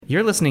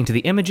You're listening to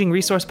the Imaging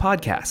Resource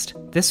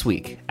Podcast. This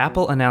week,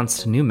 Apple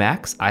announced new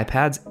Macs,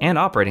 iPads, and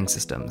operating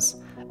systems.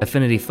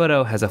 Affinity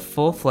Photo has a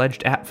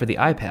full-fledged app for the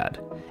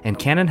iPad, and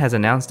Canon has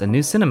announced a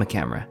new cinema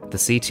camera, the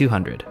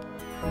C200.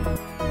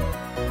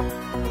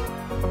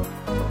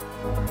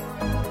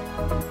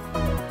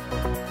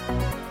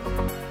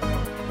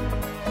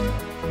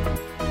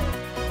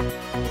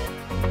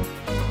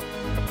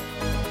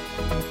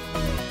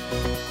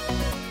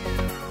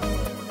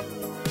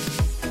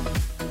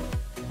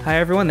 Hi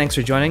everyone, thanks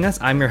for joining us.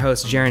 I'm your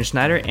host, Jaron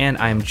Schneider, and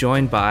I'm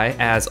joined by,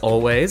 as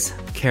always,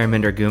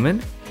 Karaminder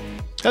Guman.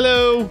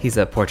 Hello! He's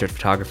a portrait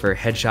photographer,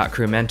 headshot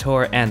crew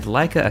mentor, and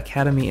Leica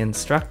Academy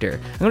instructor.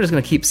 I'm just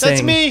going to keep saying...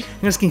 That's me!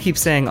 I'm just going to keep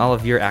saying all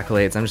of your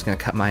accolades. I'm just going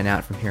to cut mine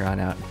out from here on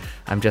out.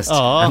 I'm just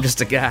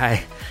a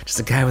guy. Just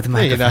a guy with a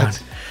microphone.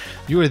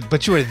 You are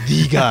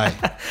the guy.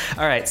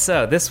 All right,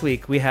 so this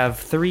week we have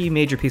 3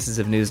 major pieces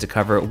of news to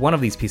cover. One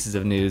of these pieces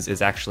of news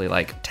is actually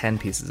like 10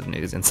 pieces of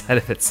news inside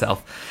of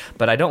itself.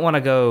 But I don't want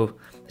to go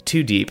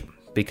too deep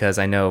because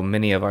I know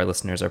many of our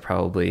listeners are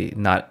probably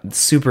not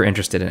super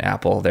interested in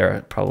Apple.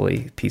 They're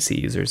probably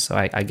PC users, so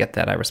I get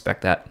that. I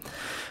respect that.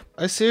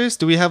 Are you serious?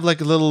 Do we have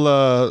like a little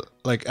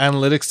like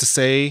analytics to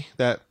say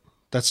that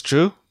that's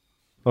true?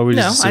 Or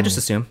I just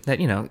assume that,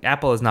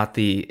 Apple is not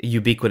the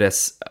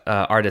ubiquitous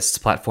artists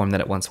platform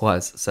that it once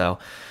was. So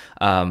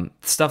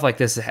stuff like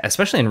this,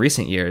 especially in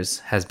recent years,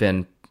 has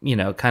been,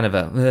 kind of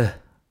a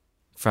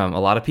from a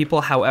lot of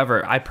people.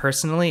 However,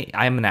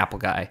 I'm an Apple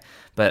guy,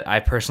 but I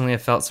personally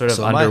have felt sort of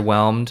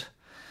underwhelmed.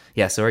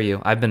 Yeah, so are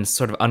you. I've been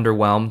sort of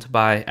underwhelmed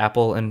by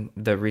Apple in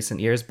the recent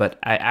years, but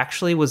I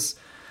actually was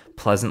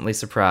pleasantly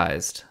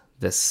surprised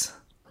this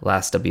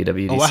last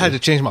WWDC. Oh, I had to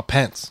change my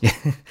pants.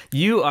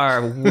 You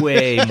are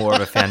way more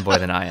of a fanboy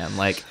than I am.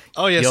 Like,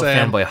 oh yes, you'll I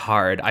am. Fanboy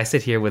hard. I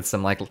sit here with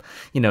some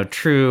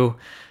true,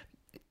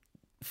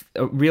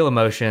 real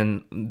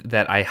emotion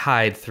that I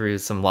hide through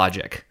some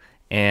logic.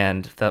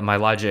 And my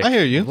logic, I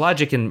hear you.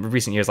 Logic in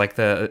recent years, like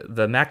the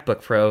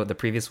MacBook Pro, the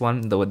previous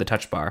one, with the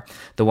Touch Bar,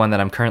 the one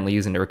that I'm currently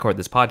using to record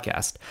this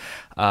podcast,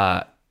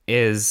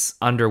 is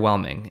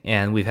underwhelming,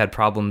 and we've had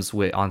problems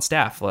on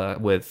staff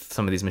with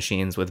some of these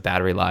machines, with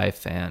battery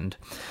life and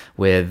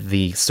with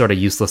the sort of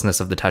uselessness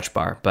of the Touch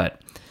Bar.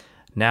 But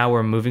now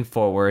we're moving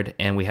forward,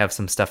 and we have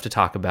some stuff to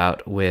talk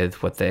about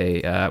with what they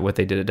did at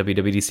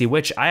WWDC,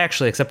 which I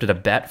actually accepted a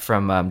bet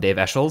from Dave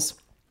Eschels,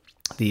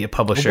 the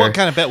publisher. What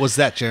kind of bet was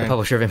that, Jaron? The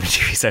publisher of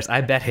Image Research. I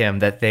bet him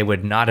that they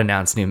would not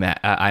announce new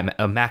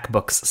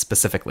MacBooks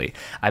specifically.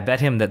 I bet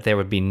him that there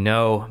would be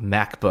no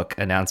MacBook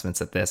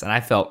announcements at this, and I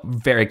felt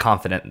very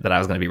confident that I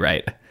was going to be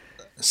right.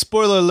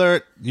 Spoiler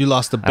alert, you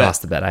lost the bet. I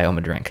lost the bet. I owe him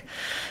a drink.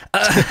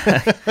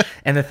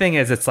 And the thing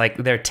is, it's like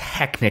they're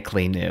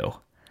technically new.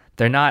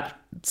 They're not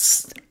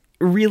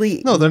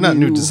really they're not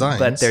new designs,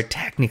 but they're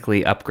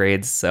technically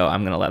upgrades, so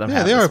I'm gonna let them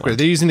have they are this upgrades. one.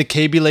 They're using the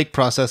Kaby Lake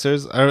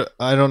processors.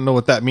 I don't know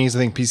what that means. I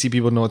think PC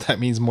people know what that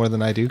means more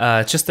than I do.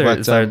 It's just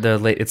it's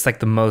like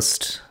the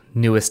most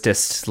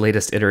latest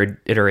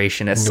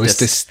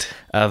iterationist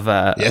of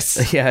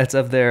yes, yeah, it's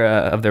of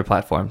their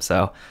platform,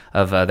 so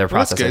of their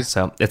processor.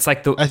 So it's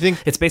like I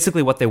think it's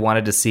basically what they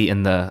wanted to see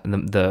in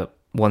the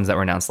ones that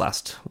were announced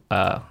last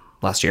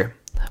year.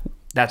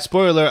 That's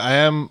spoiler. I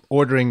am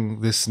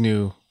ordering this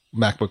new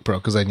MacBook Pro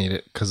because I need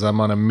it, because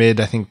I'm on a mid,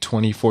 I think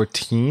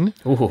 2014.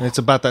 And it's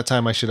about that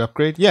time I should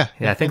upgrade. Yeah,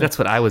 I think that's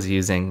what I was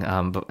using,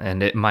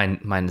 and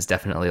mine is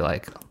definitely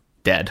like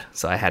dead,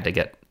 so I had to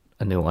get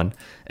a new one,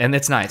 and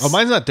it's nice. Oh,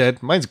 mine's not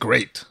dead. Mine's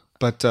great,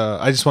 but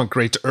I just want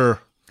greater.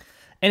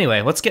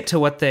 Anyway, let's get to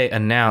what they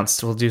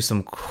announced. We'll do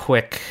some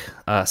quick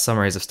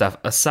summaries of stuff.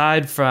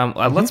 Aside from...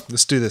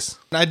 Let's do this.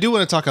 I do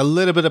want to talk a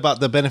little bit about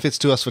the benefits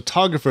to us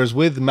photographers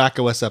with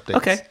macOS updates.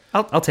 Okay,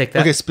 I'll take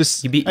that.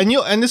 Okay,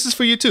 and this is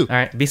for you too. All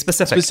right, be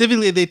specific.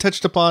 Specifically, they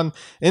touched upon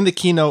in the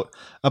keynote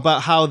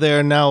about how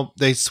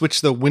they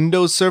switched the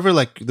Windows server.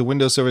 Like the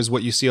Windows server is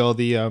what you see all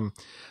the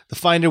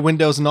Finder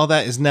windows and all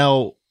that is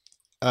now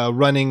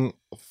running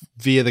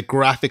via the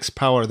graphics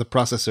power of the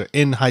processor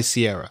in High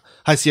Sierra.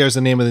 High Sierra is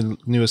the name of the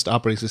newest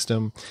operating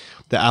system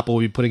that Apple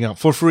will be putting out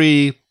for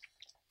free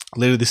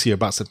later this year,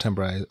 about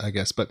September, I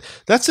guess. But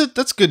that's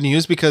that's good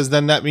news, because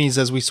then that means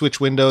as we switch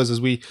windows, as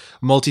we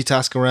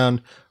multitask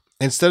around,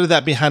 instead of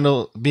that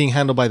being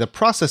handled by the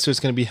processor,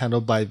 it's going to be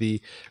handled by the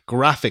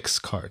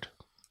graphics card.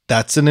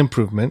 That's an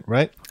improvement,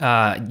 right?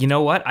 You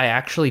know what? I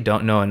actually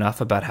don't know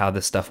enough about how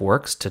this stuff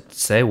works to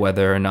say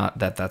whether or not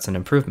that's an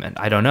improvement.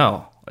 I don't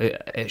know.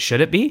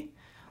 Should it be?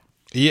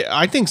 Yeah,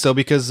 I think so,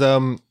 because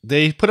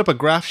they put up a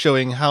graph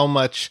showing how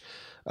much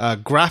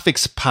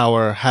graphics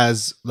power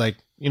has, like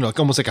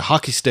almost like a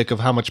hockey stick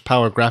of how much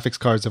power graphics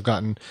cards have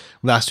gotten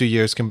last 2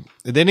 years.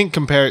 They didn't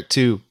compare it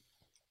to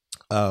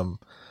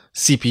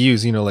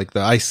CPUs, like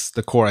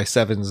the Core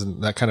i7s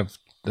and that kind of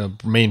the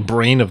main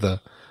brain of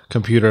the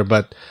computer.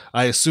 But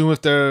I assume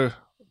if they're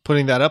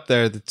putting that up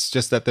there, it's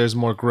just that there's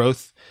more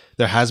growth.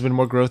 There has been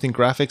more growth in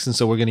graphics, and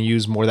so we're going to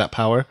use more of that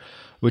power,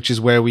 which is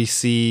where we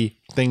see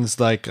things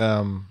like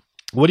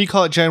what do you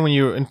call it, Jen, when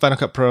you're in Final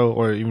Cut Pro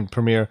or even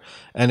Premiere,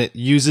 and it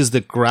uses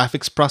the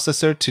graphics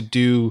processor to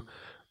do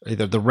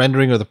either the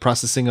rendering or the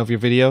processing of your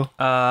video.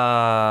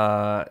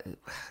 Uh,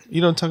 You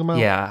know what I'm talking about?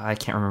 yeah, I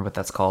can't remember what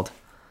that's called.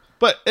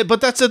 But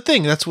that's the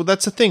thing. That's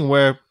the thing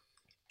where,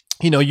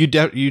 you know, you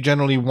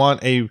generally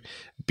want a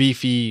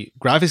beefy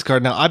graphics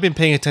card. Now, I've been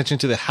paying attention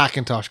to the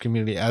Hackintosh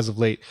community as of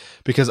late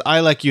because I,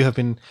 like you, have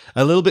been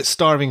a little bit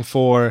starving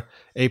for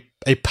a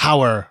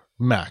power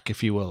Mac,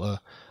 if you will,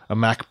 a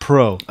Mac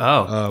Pro.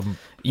 Oh,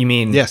 you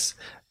mean Yes.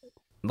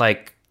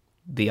 like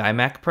the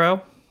iMac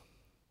Pro?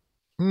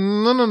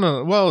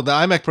 No. Well, the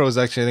iMac Pro is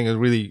actually,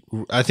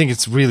 I think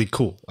it's really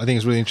cool. I think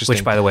it's really interesting.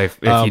 Which, by the way, if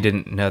you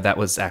didn't know, that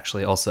was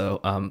actually also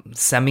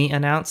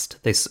semi-announced.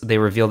 They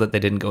revealed that they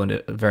didn't go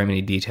into very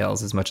many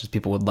details as much as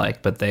people would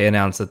like, but they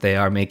announced that they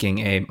are making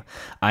a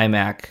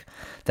iMac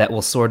that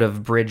will sort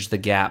of bridge the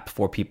gap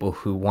for people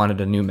who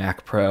wanted a new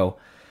Mac Pro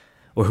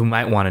or who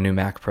might want a new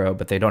Mac Pro,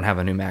 but they don't have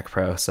a new Mac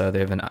Pro, so they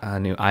have a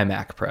new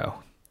iMac Pro.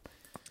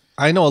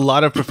 I know a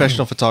lot of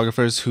professional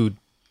photographers who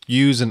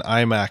use an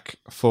iMac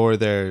for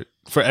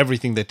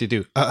everything that they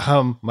do.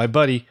 My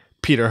buddy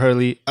Peter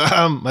Hurley,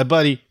 my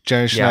buddy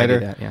Jaron Schneider.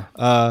 Yeah, I do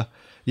that,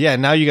 yeah.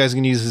 Now you guys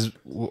can use his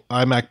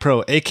iMac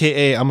Pro,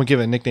 aka I'm gonna give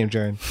it a nickname,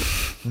 Jaron,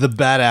 the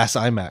badass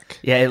iMac.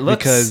 Yeah, it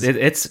looks because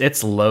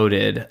it's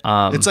loaded.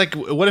 it's like,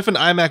 what if an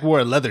iMac wore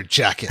a leather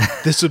jacket?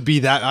 This would be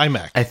that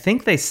iMac. I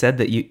think they said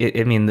that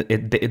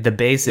the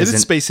base is It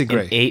is space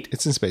gray.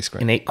 It's in space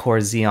gray. An 8-core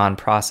Xeon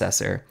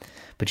processor.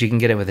 But you can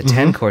get it with a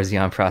 10-core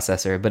Xeon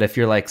processor. But if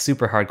you're like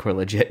super hardcore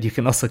legit, you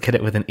can also get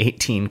it with an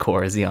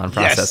 18-core Xeon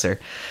processor.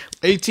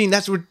 18,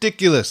 that's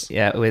ridiculous.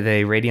 Yeah, with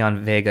a Radeon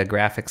Vega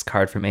graphics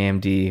card from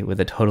AMD with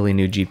a totally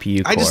new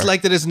GPU core. I just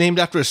like that it's named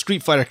after a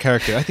Street Fighter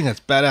character. I think that's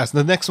badass.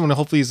 The next one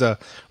hopefully is a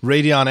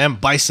Radeon M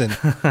Bison.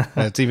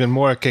 That's even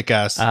more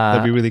kick-ass.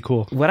 That'd be really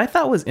cool. What I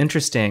thought was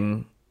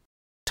interesting,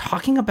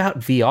 talking about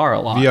VR a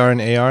lot. VR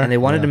and AR. And they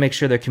wanted to make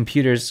sure their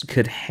computers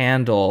could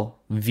handle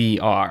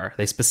VR.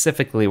 They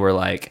specifically were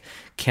like,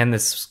 can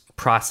this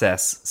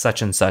process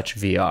such and such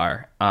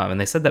VR? And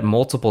they said that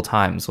multiple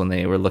times when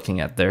they were looking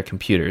at their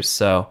computers.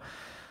 So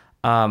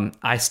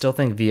I still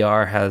think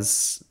VR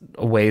has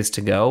a ways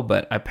to go,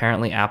 but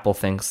apparently Apple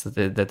thinks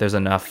that there's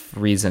enough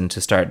reason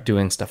to start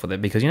doing stuff with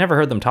it, because you never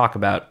heard them talk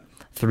about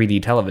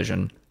 3D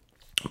television,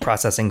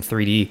 processing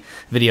 3D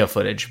video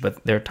footage,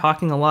 but they're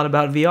talking a lot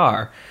about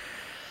VR.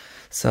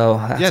 So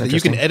yeah,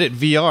 you can edit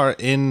VR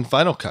in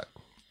Final Cut.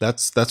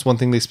 That's one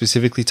thing they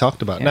specifically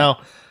talked about. Yeah.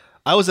 Now,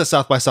 I was at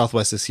South by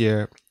Southwest this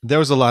year. There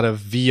was a lot of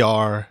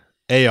VR,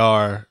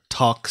 AR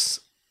talks.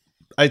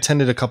 I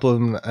attended a couple of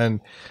them,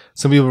 and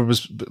some people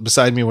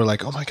beside me were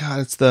like, "Oh my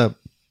god, it's the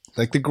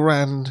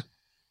grand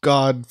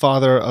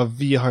godfather of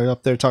VR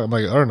up there talking." I'm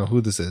like, I don't know who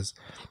this is.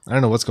 I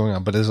don't know what's going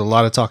on, but there's a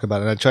lot of talk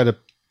about it. And I tried to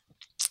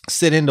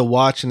sit in to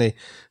watch, and they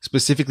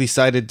specifically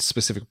cited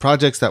specific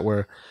projects that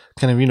were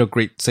kind of, you know,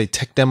 great, say,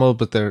 tech demo,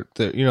 but they're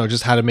you know,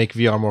 just how to make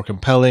VR more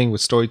compelling with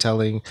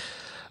storytelling.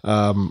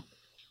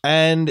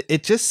 And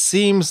it just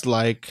seems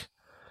like,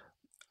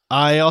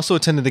 I also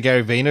attended the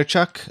Gary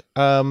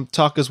Vaynerchuk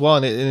talk as well,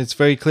 and it's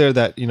very clear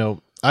that, you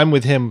know, I'm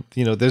with him.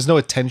 You know, there's no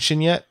attention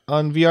yet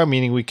on VR,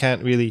 meaning we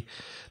can't really.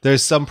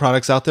 There's some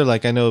products out there,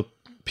 like I know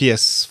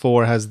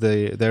PS4 has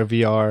their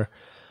VR,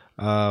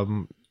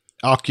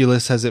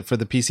 Oculus has it for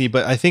the PC,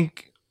 but I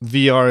think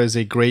VR is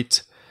a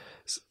great.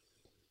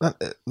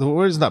 The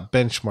word is not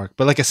benchmark,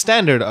 but like a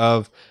standard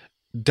of,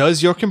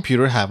 does your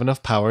computer have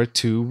enough power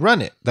to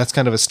run it? That's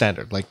kind of a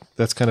standard. Like,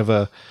 that's kind of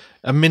a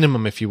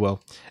minimum, if you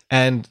will.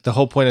 And the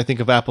whole point, I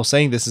think, of Apple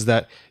saying this is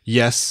that,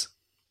 yes,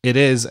 it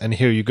is, and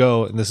here you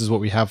go, and this is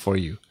what we have for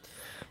you.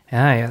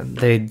 Yeah,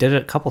 they did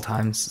it a couple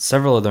times.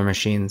 Several of their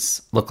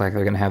machines look like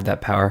they're going to have that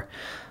power.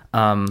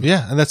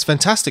 Yeah, and that's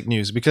fantastic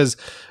news, because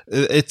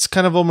it's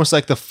kind of almost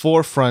like the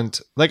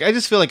forefront. Like, I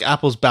just feel like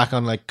Apple's back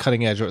on like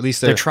cutting edge, or at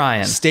least they're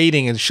trying,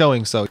 stating and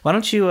showing so. Why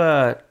don't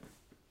you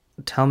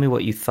tell me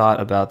what you thought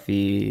about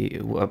the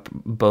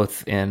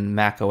both in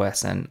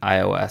macOS and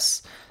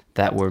iOS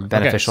that were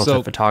beneficial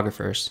to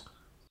photographers?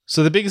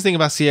 So the biggest thing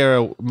about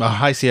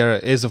High Sierra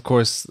is, of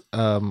course,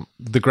 the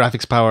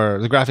graphics power,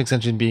 the graphics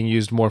engine being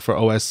used more for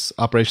OS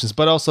operations,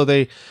 but also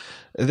they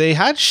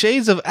had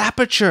shades of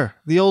Aperture,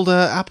 the old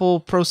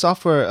Apple Pro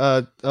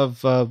software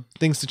of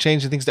things to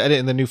change and things to edit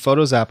in the new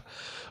Photos app,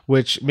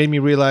 which made me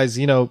realize,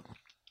 you know,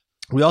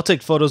 we all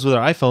take photos with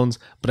our iPhones,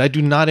 but I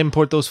do not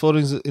import those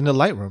photos into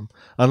Lightroom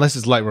unless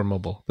it's Lightroom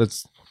Mobile.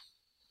 That's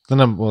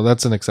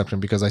an exception,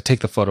 because I take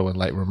the photo in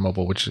Lightroom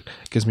Mobile, which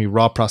gives me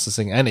raw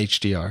processing and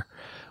HDR,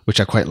 which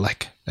I quite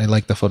like. I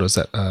like the photos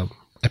that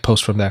I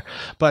post from there.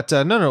 But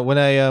no, when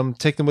I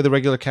take them with a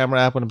regular camera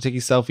app, when I'm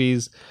taking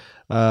selfies,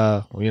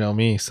 you know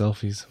me,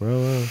 selfies.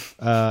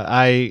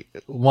 I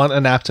want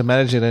an app to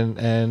manage it,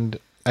 and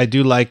I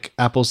do like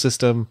Apple's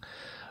system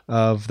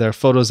of their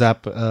Photos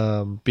app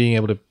being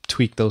able to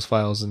tweak those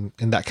files in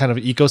that kind of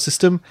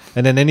ecosystem.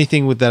 And then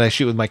anything that I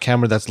shoot with my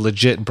camera that's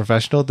legit and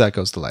professional, that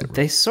goes to Lightroom.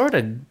 They sort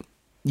of,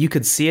 you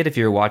could see it if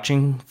you're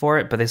watching for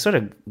it, but they sort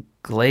of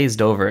glazed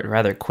over it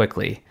rather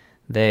quickly.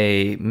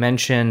 They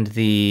mentioned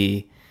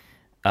the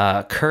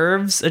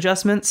curves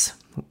adjustments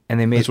And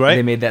they made That's right.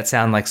 they made that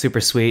sound like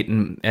super sweet,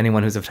 and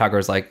anyone who's a photographer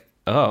is like,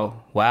 oh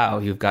wow,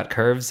 you've got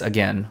curves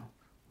again.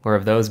 Where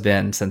have those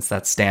been since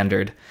that's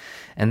standard?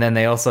 And then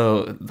they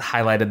also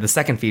highlighted the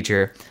second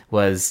feature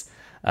was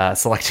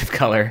selective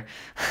color,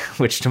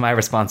 which to my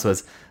response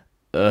was,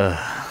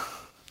 ugh.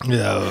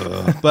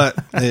 Yeah, but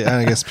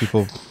I guess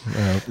people,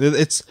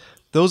 it's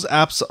those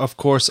apps, of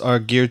course, are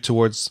geared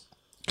towards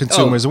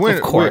consumers. Oh,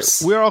 of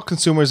course. We're all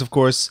consumers, of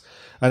course.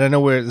 And I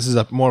know this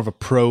is more of a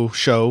pro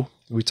show.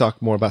 We talk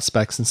more about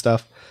specs and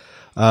stuff.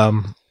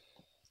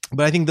 But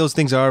I think those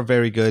things are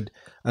very good.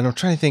 And I'm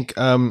trying to think,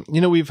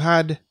 we've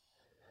had,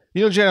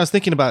 Jared, I was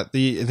thinking about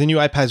the new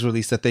iPads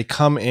release that they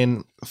come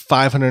in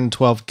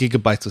 512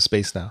 gigabytes of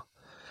space now.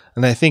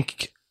 And I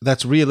think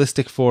that's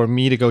realistic for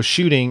me to go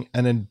shooting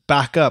and then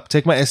back up,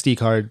 take my SD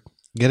card,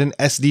 get an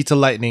SD to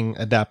Lightning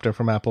adapter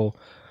from Apple,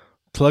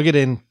 plug it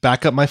in,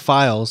 back up my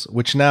files,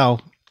 which now,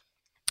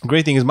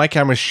 great thing is my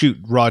cameras shoot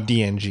raw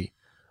DNG,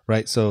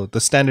 right? So the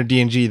standard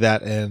DNG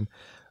that an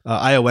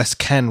iOS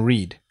can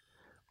read.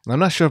 I'm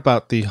not sure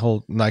about the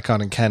whole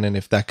Nikon and Canon,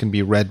 if that can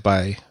be read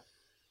by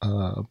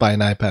an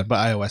iPad,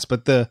 by iOS,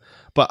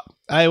 but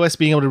iOS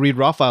being able to read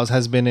raw files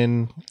has been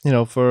in,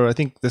 for I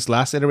think this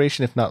last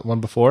iteration, if not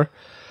one before.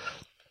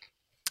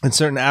 And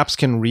certain apps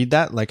can read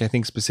that, like I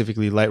think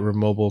specifically Lightroom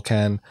Mobile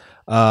can.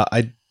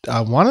 I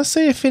want to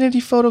say Affinity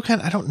Photo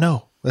can. I don't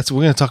know. We're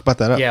going to talk about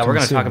that. Yeah, we're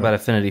going to talk about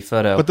Affinity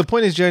Photo. But the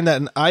point is, Jared, that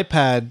an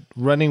iPad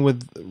running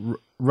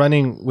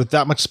with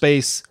that much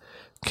space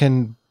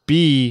can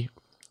be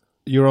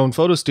your own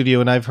photo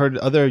studio. And I've heard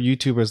other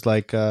YouTubers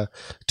like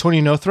Tony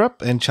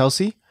Northrup and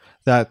Chelsea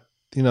that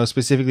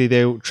specifically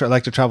they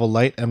like to travel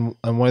light, and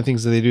one of the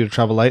things that they do to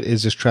travel light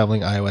is just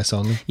traveling iOS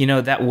only.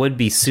 That would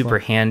be super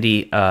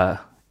handy.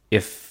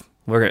 If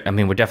we're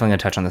definitely going to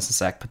touch on this in a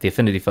sec, but the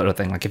Affinity Photo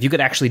thing, like if you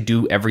could actually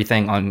do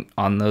everything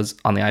on the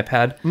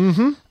iPad,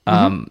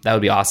 that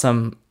would be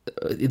awesome.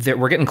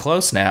 We're getting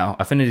close now.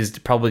 Affinity is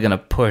probably going to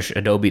push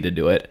Adobe to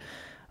do it,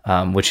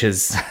 which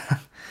is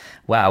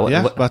wow.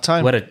 About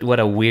time. What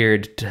a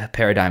weird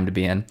paradigm to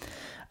be in.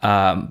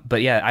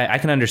 But yeah, I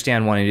can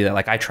understand wanting to do that.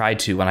 Like I tried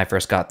to when I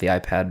first got the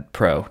iPad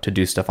Pro to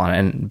do stuff on it,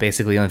 and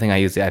basically the only thing I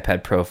use the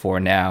iPad Pro for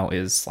now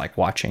is like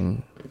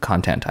watching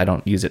content. I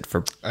don't use it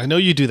for. I know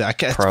you do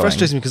that. It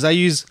frustrates me because I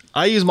use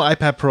my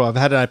iPad Pro. I've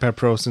had an iPad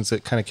Pro since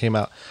it kind of came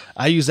out.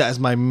 I use that as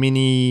my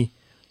mini,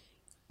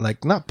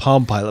 like not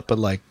Palm Pilot, but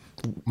like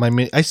my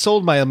mini. I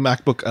sold my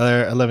MacBook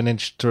Air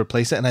 11-inch to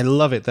replace it, and I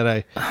love it that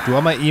I do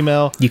all my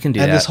email. You can do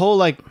that. And this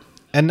whole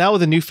and now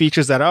with the new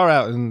features that are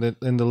out in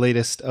the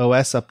latest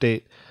OS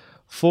update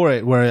for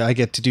it, where I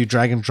get to do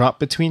drag and drop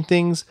between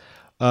things.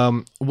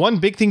 One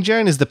big thing,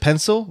 Jaren, is the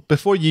pencil.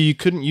 Before you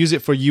couldn't use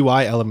it for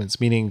UI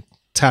elements, meaning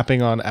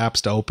tapping on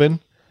apps to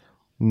open.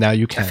 Now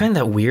you can. I find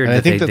that weird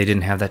that they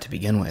didn't have that to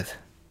begin with.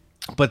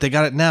 But they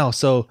got it now.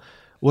 So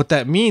what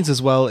that means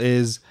as well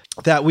is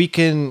that we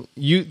can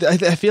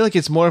I feel like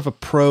it's more of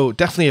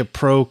definitely a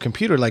pro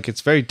computer. Like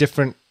it's very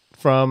different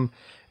from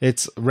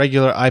its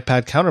regular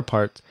iPad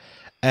counterpart.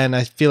 And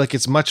I feel like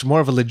it's much more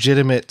of a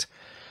legitimate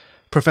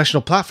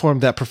professional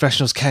platform that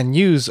professionals can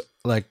use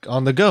like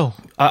on the go.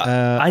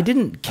 I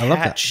didn't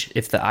catch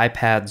if the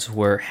iPads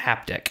were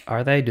haptic.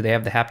 Are they? Do they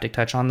have the haptic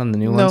touch on them, the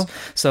new ones?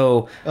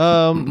 So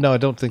no, I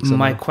don't think so.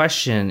 My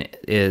question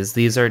is,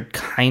 these are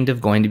kind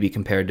of going to be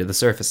compared to the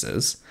Surface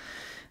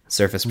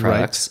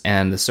products, right.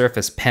 And the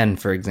Surface Pen,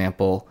 for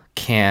example,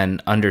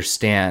 can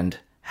understand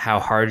how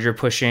hard you're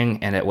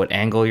pushing and at what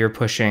angle you're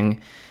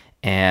pushing.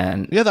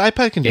 And yeah, the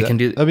iPad can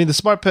do that. I mean, the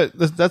Smart Pen,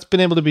 that's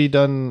been able to be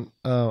done.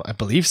 I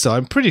believe so.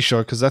 I'm pretty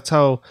sure because that's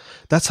how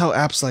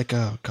apps like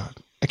I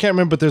can't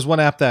remember. But there's one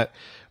app that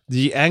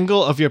the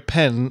angle of your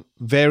pen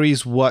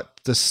varies what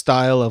the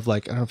style of,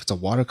 like, I don't know if it's a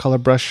watercolor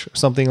brush or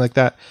something like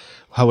that,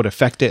 how it would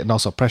affect it, and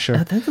also pressure.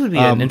 I think it would be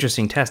an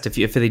interesting test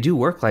if they do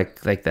work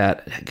like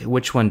that.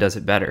 Which one does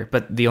it better?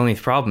 But the only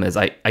problem is,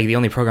 the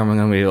only program I'm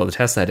going to be able to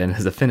test that in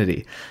is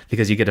Affinity,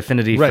 because you get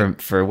Affinity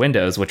for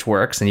Windows, which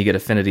works, and you get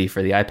Affinity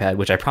for the iPad,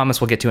 which I promise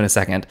we'll get to in a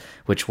second,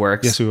 which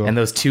works. Yes, we will. And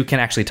those two can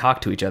actually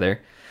talk to each other.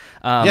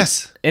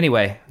 Yes.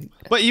 Anyway,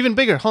 but even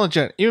bigger. Hold on,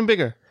 Jen. Even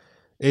bigger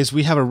is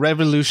we have a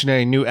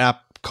revolutionary new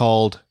app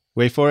called,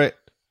 wait for it,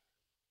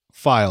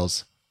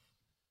 Files.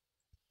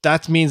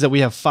 That means that we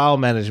have file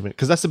management,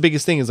 because that's the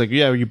biggest thing is like,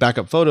 yeah, you back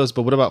up photos,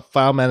 but what about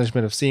file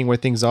management of seeing where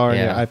things are in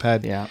your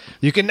iPad? Yeah.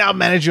 You can now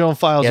manage your own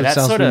files, which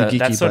sounds really geeky.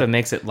 That sort of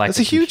makes it like that's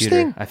a huge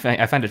computer. thing.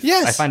 I find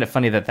it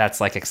funny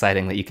that's like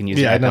exciting that you can use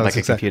your iPad like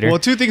a computer. Well,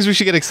 two things we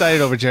should get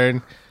excited over,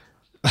 Jared.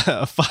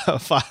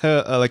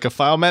 Like a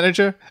file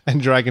manager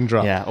and drag and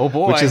drop. Yeah. Oh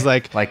boy. Which is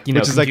like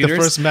the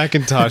first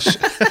Macintosh.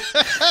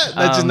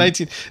 That's just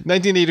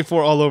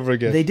 1984 all over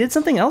again. They did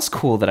something else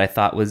cool that I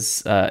thought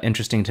was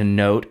interesting to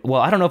note.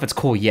 Well, I don't know if it's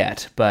cool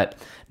yet, but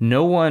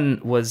no one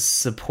was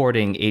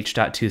supporting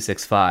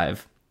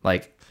H.265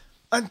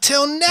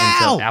 until now.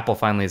 Until Apple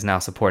finally is now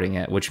supporting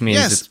it, which means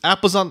yes,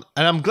 Apple's on,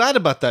 and I'm glad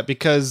about that,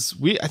 because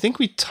I think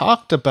we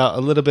talked about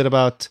a little bit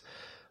about.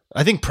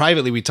 I think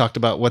privately we talked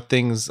about what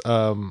things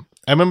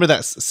I remember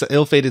that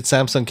ill-fated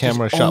Samsung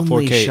camera shot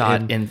only 4K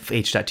shot in in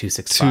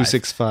H.265.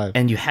 265.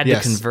 And you had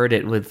Yes. to convert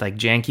it with like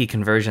janky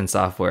conversion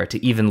software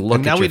to even look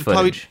And now at your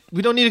footage.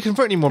 we don't need to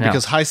convert anymore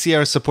because High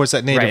Sierra supports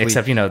that natively. Right,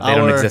 except, they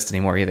don't exist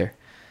anymore either.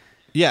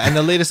 Yeah, and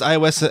the latest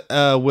iOS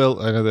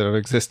will, I know they don't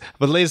exist,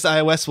 but the latest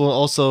iOS will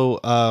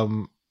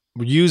also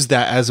use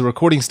that as a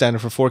recording standard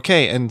for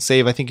 4K and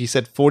save, I think he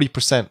said,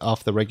 40%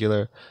 off the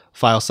regular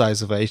file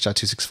size of a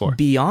H.264.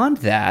 Beyond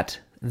that,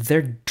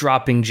 they're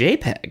dropping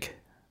JPEG.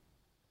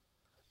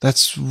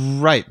 That's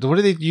right. What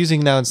are they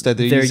using now instead?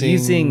 They're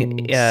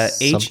using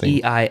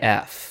something.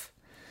 HEIF,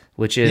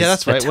 which is... Yeah,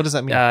 that's right. What does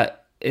that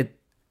mean?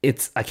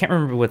 It's I can't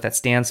remember what that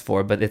stands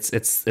for, but it's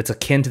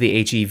akin to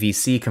the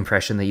HEVC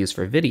compression they use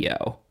for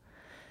video.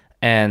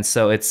 And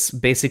so it's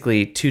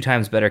basically 2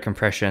 times better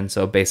compression,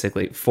 so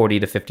basically 40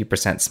 to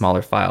 50%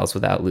 smaller files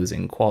without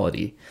losing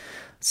quality.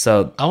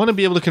 So I want to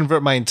be able to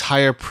convert my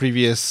entire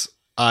previous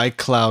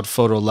iCloud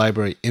photo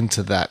library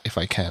into that if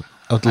I can.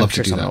 I would love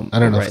to do that. I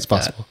don't know if it's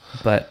possible.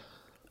 But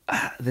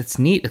it's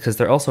neat because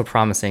they're also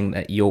promising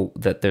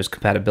that there's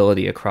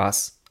compatibility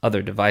across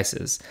other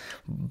devices.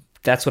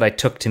 That's what I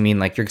took to mean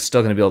like you're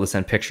still going to be able to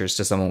send pictures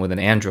to someone with an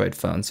Android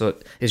phone. So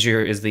is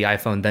the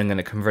iPhone then going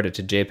to convert it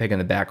to JPEG in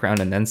the background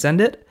and then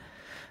send it?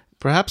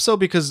 Perhaps so,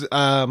 because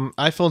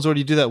iPhones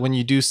already do that when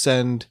you do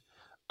send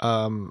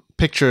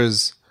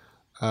pictures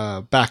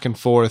back and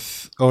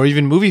forth, or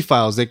even movie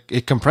files.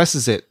 It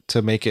compresses it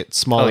to make it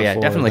smaller. Oh yeah,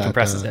 for definitely that,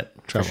 compresses it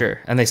travel. for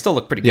sure, and they still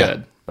look pretty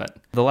good. But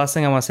the last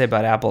thing I want to say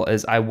about Apple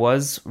is I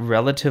was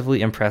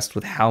relatively impressed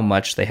with how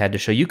much they had to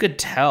show. You could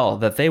tell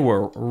that they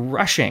were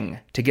rushing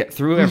to get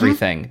through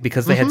everything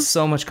because they had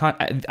so much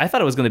I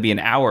thought it was going to be an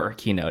hour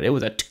keynote. It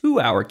was a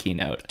 2-hour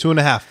keynote. 2.5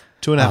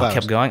 hours.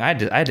 Kept going. I had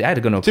to go to an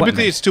appointment.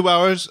 Typically it's 2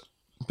 hours,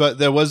 but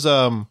there was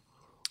I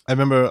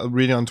remember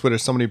reading on Twitter,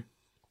 somebody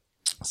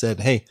said,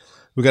 "Hey,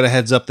 we got a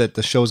heads up that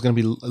the show is going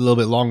to be a little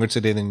bit longer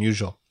today than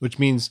usual," which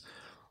means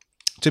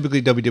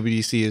typically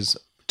WWDC is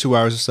 2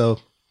 hours or so.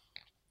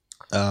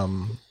 I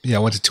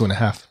went to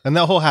 2.5, and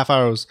that whole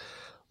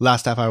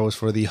last half hour was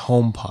for the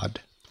HomePod.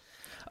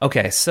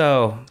 Okay,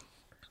 so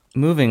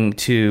moving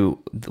to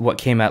what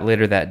came out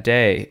later that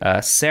day,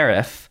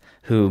 Serif,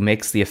 who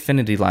makes the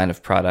Affinity line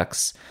of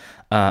products,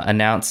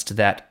 announced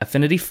that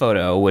Affinity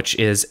Photo, which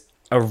is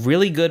a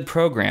really good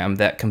program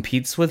that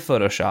competes with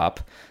Photoshop,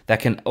 that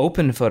can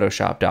open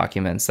Photoshop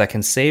documents, that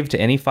can save to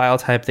any file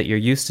type that you're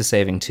used to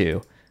saving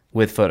to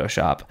with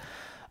Photoshop,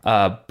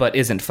 but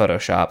isn't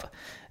Photoshop,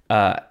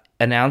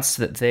 announced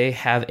that they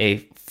have a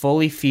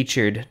fully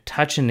featured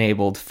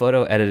touch-enabled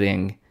photo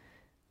editing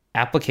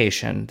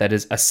application that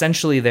is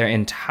essentially their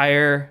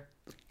entire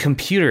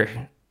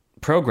computer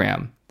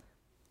program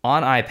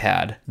on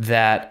iPad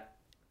that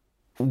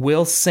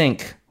will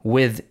sync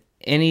with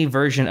any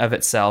version of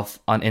itself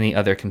on any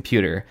other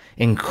computer,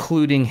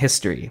 including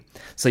history.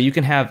 So you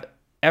can have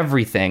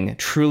everything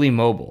truly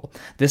mobile.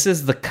 This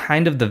is the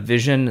kind of the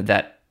vision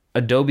that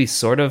Adobe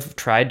sort of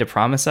tried to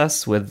promise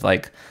us with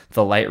like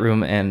the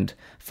Lightroom and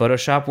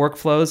Photoshop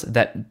workflows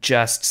that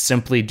just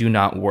simply do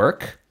not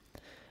work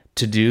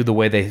to do the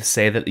way they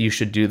say that you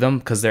should do them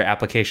because their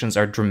applications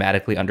are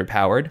dramatically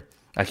underpowered.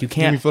 Like you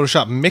can't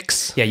Photoshop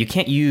Mix. Yeah, you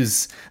can't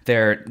use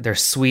their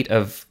suite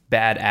of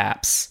bad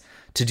apps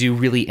to do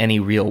really any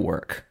real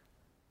work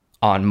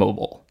on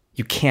mobile.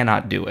 You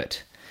cannot do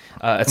it.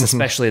 It's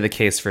especially the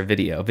case for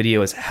video.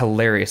 Video is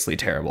hilariously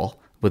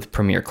terrible with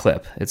Premiere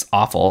Clip. It's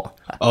awful.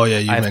 Oh yeah,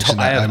 you mentioned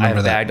that. I remember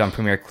I've that. bagged on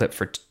Premiere Clip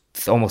for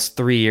almost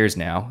 3 years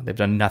now. They've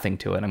done nothing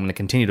to it. I'm going to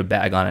continue to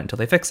bag on it until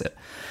they fix it.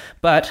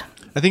 But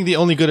I think the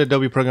only good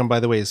Adobe program, by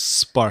the way, is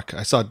Spark.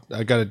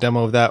 I got a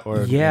demo of that,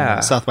 or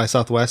South by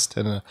Southwest,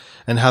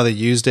 and how they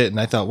used it, and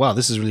I thought, wow,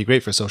 this is really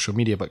great for social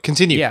media. But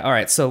continue. Yeah, all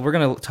right. So we're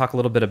going to talk a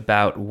little bit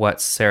about what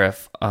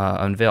Serif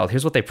unveiled.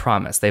 Here's what they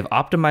promised. They've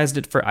optimized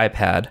it for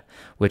iPad,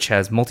 which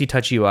has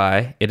multi-touch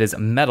UI. It is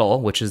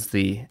Metal, which is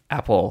the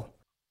Apple.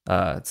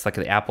 It's like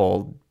the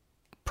Apple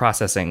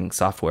processing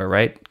software,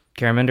 right,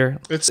 Karaminder?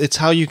 It's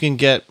how you can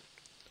get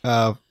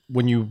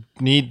when you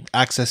need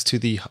access to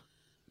the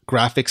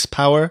graphics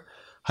power,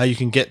 how you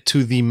can get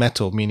to the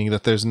metal, meaning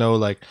that there's no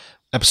like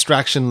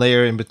abstraction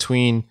layer in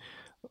between,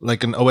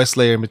 like an OS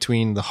layer in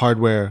between the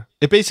hardware.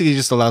 It basically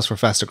just allows for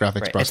faster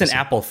graphics processing. It's an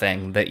Apple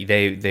thing that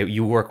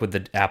you work with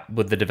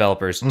the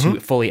developers to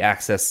fully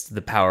access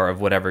the power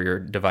of whatever your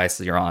device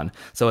you're on.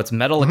 So it's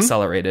Metal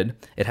accelerated.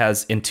 It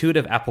has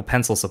intuitive Apple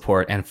Pencil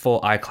support and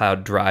full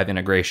iCloud Drive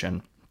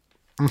integration.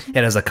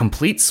 It has a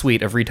complete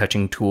suite of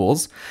retouching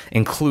tools,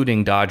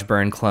 including dodge,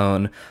 burn,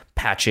 clone,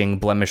 patching,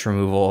 blemish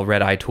removal,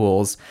 red eye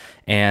tools,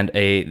 and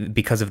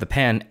because of the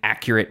pen,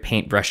 accurate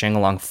paint brushing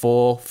along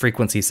full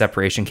frequency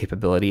separation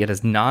capability. It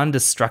has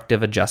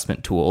non-destructive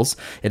adjustment tools.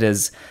 It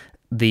is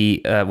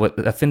the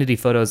Affinity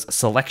Photo's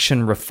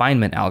selection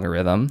refinement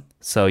algorithm,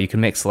 so you can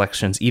make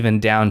selections even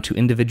down to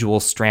individual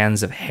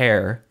strands of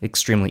hair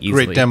extremely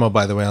easily. Great demo,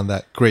 by the way, on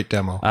that. Great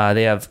demo.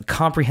 They have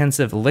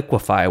comprehensive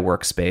Liquify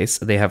workspace.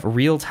 They have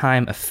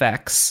real-time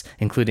effects,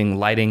 including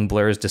lighting,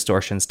 blurs,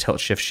 distortions, tilt,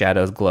 shift,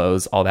 shadows,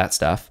 glows, all that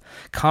stuff.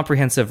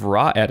 Comprehensive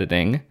raw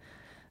editing.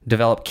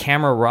 develop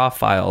camera raw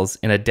files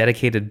in a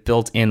dedicated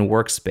built-in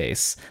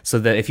workspace, so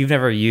that if you've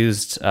never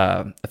used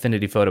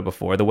Affinity Photo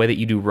before, the way that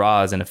you do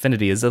RAWs in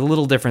Affinity is a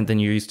little different than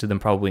you're used to them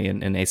probably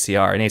in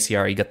ACR. In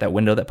ACR, you get that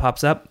window that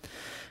pops up.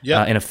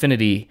 Yeah. In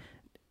Affinity,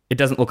 it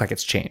doesn't look like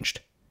it's changed.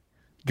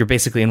 You're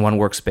basically in one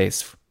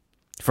workspace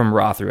from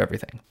RAW through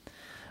everything.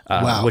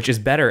 Wow. Which is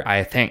better,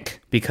 I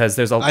think, because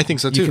I think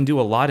so too. You can do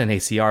a lot in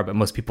ACR, but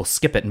most people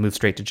skip it and move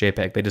straight to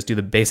JPEG. They just do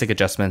the basic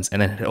adjustments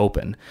and then hit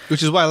open.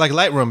 Which is why I like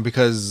Lightroom,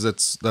 because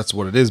that's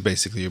what it is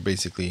basically. You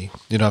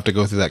don't have to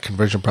go through that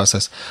conversion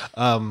process.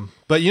 But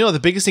the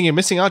biggest thing you're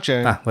missing out,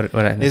 Jaron, what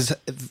I missed?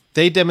 is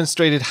they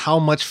demonstrated how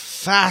much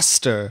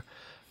faster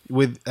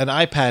with an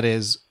iPad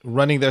is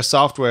running their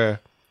software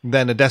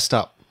than a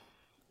desktop.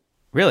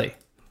 Really?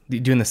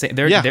 Doing the same?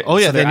 Their Their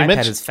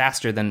iPad is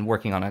faster than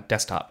working on a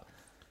desktop.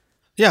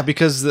 Yeah,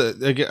 because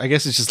I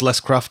guess it's just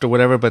less cruft or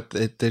whatever, but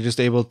they're just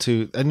able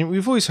to. And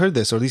we've always heard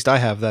this, or at least I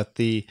have, that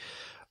these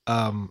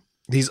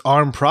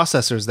ARM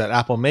processors that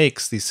Apple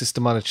makes, these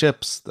system on a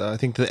chips, I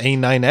think the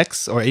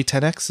A9X or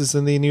A10X is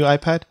in the new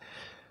iPad,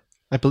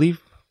 I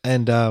believe,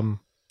 and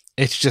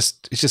it's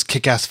just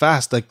kick-ass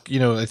fast. Like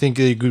I think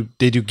they do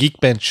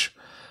Geekbench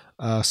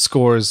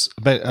scores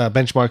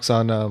benchmarks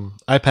on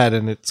iPad,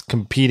 and it's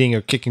competing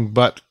or kicking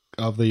butt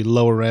of the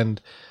lower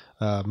end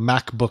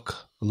MacBook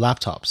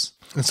laptops.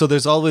 And so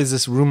there's always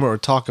this rumor or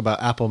talk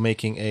about Apple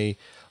making a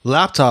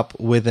laptop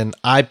with an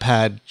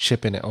iPad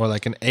chip in it, or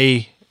like an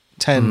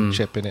A10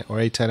 chip in it, or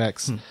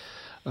A10X.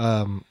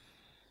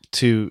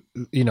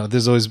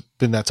 There's always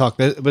been that talk,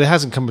 but it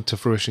hasn't come to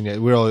fruition yet.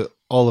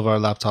 All of our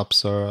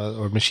laptops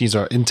or machines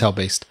are Intel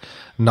based,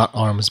 not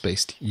ARMS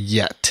based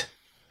yet.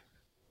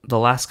 The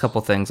last couple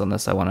things on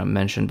this I want to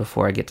mention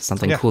before I get to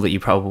something cool that you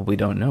probably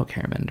don't know,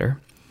 Caraminder.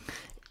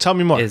 Tell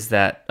me more. Is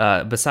that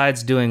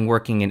besides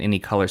working in any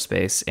color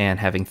space and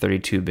having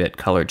 32-bit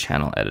color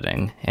channel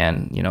editing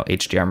and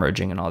HDR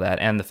merging and all that,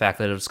 and the fact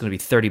that it's going to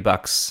be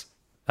 $30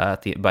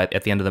 at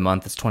the end of the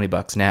month, it's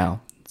 $20 now,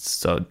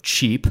 so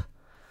cheap,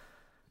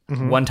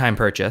 one-time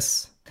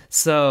purchase.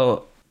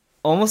 So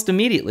almost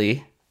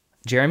immediately,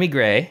 Jeremy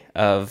Gray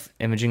of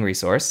Imaging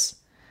Resource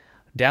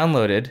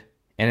downloaded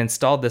and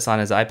installed this on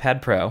his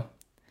iPad Pro,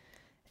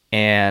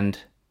 and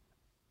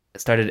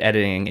started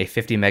editing a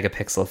 50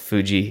 megapixel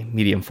Fuji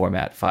medium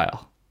format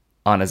file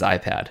on his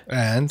iPad,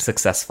 and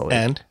successfully.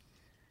 And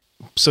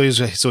so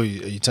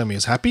you tell me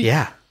he's happy?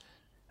 Yeah,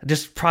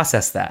 just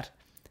process that.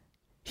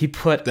 He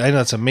put I know,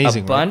 that's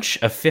amazing. A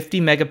bunch of 50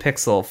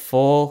 megapixel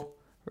full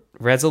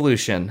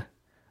resolution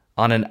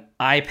on an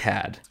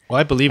iPad. Well,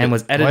 I believe and it.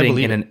 was editing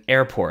in an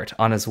airport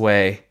on his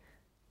way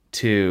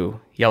to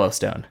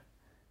Yellowstone.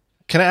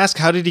 Can I ask,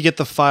 how did he get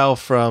the file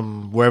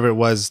from wherever it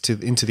was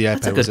into the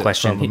iPad? That's a good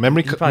question. From a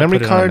memory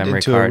card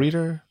into a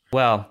reader?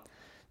 Well,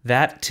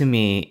 that to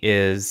me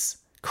is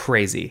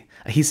crazy.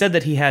 He said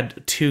that he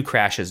had 2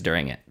 crashes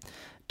during it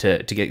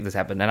to get this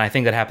happen. And I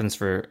think that happens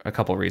for a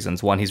couple of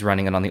reasons. One, he's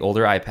running it on the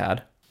older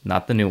iPad,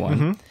 not the new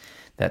one.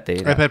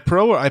 iPad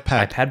Pro or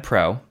iPad? iPad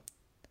Pro.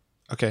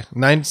 Okay.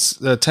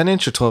 10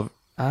 inch or 12?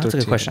 That's a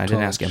good question. I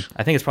didn't ask him.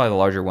 I think it's probably the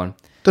larger one.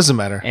 Doesn't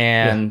matter.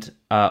 And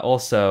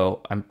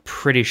also, I'm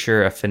pretty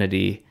sure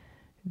Affinity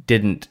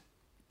didn't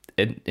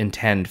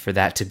intend for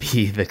that to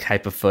be the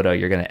type of photo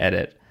you're going to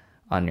edit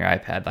on your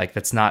iPad. Like,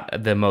 that's not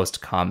the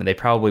most common. They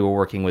probably were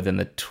working within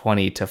the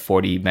 20 to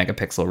 40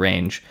 megapixel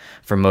range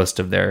for most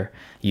of their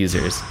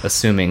users,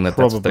 assuming that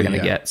that's what they're going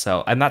to get.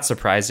 So I'm not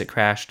surprised it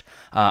crashed.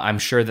 I'm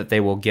sure that they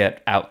will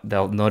get out.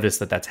 They'll notice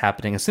that that's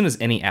happening. As soon as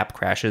any app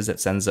crashes, it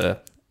sends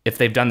if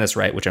they've done this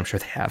right, which I'm sure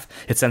they have,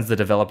 it sends the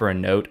developer a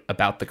note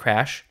about the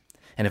crash.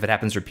 And if it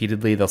happens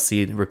repeatedly, they'll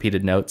see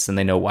repeated notes and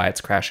they know why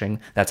it's crashing.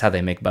 That's how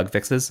they make bug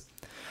fixes.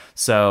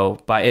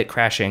 So by it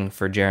crashing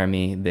for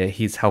Jeremy,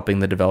 he's helping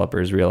the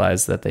developers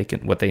realize that they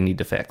can what they need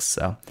to fix.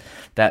 So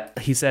that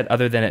he said,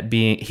 other than it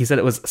being, he said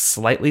it was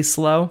slightly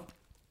slow,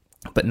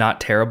 but not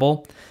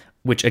terrible,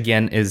 which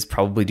again is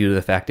probably due to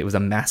the fact it was a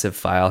massive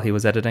file he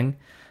was editing,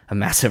 a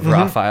massive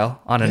raw file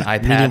on an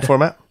iPad. Medium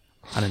format.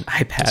 On an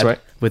iPad. That's right.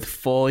 With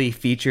fully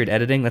featured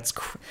editing.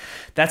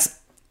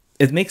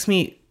 It makes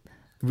me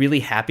really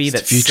happy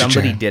that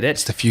somebody did it.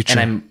 It's the future. And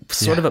I'm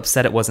sort of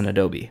upset it wasn't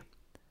Adobe.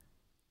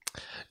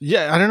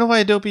 Yeah, I don't know why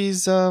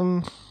Adobe's...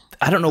 I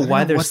don't know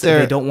why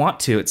they don't want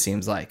to, it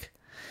seems like.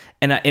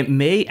 And it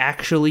may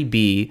actually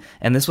be,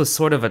 and this was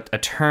sort of a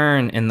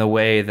turn in the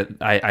way that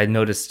I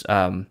noticed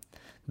the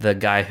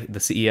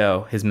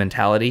CEO, his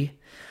mentality.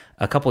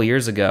 A couple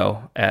years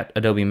ago at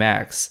Adobe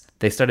Max,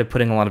 they started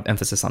putting a lot of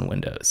emphasis on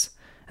Windows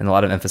and a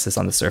lot of emphasis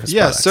on the Surface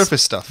products.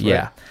 Surface stuff. Right?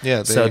 Yeah.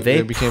 Yeah. So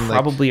they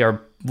probably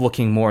are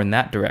looking more in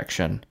that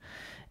direction.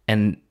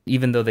 And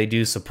even though they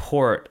do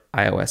support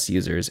iOS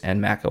users and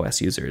Mac OS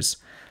users,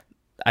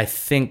 I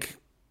think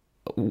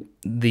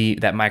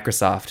that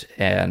Microsoft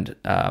and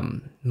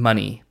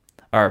money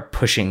are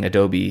pushing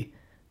Adobe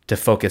to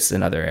focus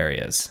in other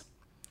areas.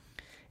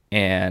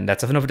 And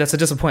that's a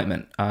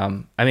disappointment.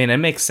 I mean, it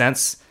makes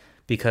sense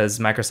because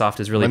Microsoft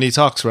is really money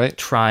talks, right?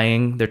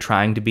 They're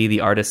trying to be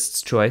the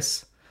artist's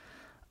choice.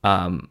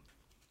 And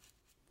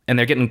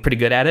they're getting pretty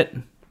good at it.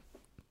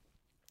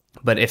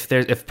 But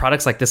if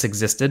products like this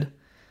existed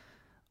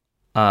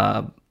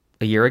a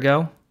year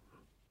ago,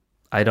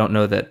 I don't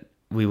know that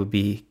we would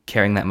be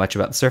caring that much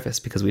about the Surface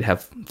because we'd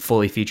have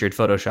fully featured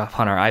Photoshop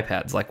on our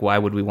iPads. Like, why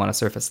would we want a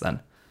Surface then?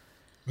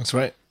 That's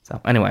right. So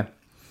anyway,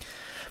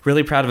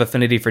 really proud of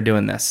Affinity for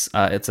doing this.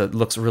 It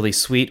looks really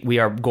sweet. We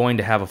are going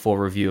to have a full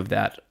review of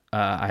that.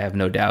 I have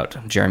no doubt.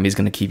 Jeremy's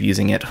going to keep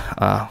using it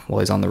while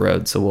he's on the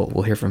road, so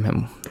we'll hear from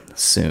him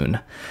soon.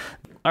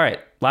 All right,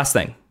 last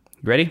thing.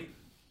 You ready?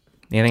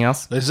 Anything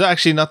else? This is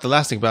actually not the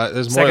last thing, but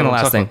there's more. Second to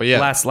last thing. About, but yeah.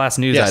 Last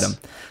news item.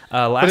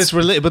 But it's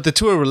related. But the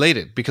two are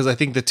related because I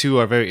think the two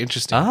are very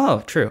interesting.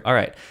 Oh, true. All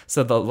right.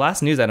 So the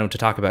last news item to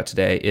talk about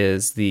today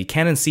is the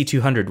Canon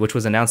C200, which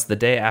was announced the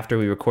day after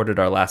we recorded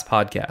our last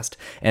podcast.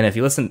 And if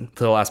you listen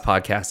to the last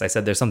podcast, I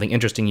said there's something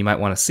interesting you might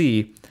want to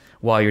see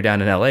while you're down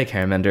in LA,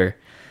 Caramender.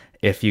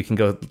 If you can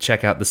go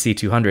check out the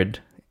C200,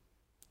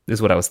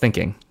 is what I was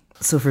thinking.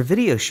 So for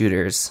video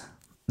shooters,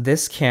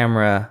 this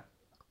camera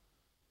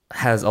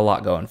has a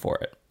lot going for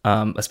it,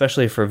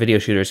 especially for video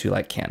shooters who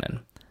like Canon.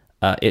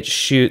 It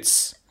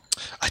shoots.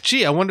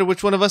 Gee, I wonder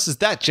which one of us is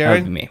that, That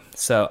Jared? would be me.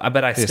 So,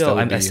 but I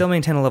still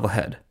maintain a level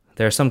head.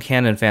 There are some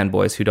Canon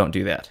fanboys who don't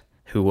do that,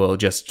 who will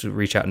just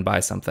reach out and buy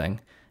something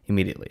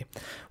immediately.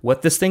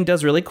 What this thing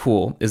does really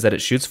cool is that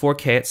it shoots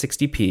 4K at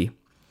 60p,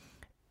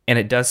 and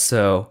it does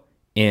so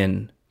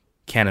in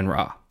Canon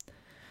RAW.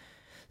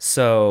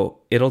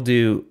 So it'll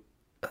do.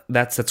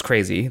 That's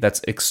crazy.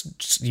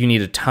 You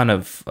need a ton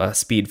of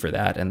speed for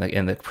that, and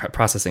the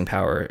processing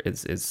power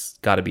is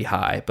got to be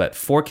high. But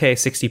 4K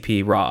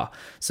 60p RAW,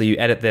 so you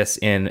edit this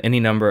in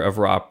any number of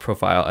RAW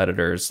profile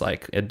editors,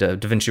 like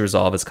DaVinci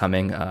Resolve is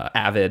coming,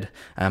 Avid,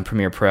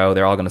 Premiere Pro.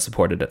 They're all going to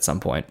support it at some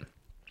point.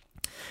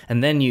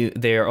 And then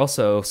they are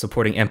also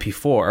supporting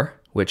MP4,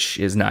 which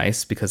is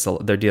nice because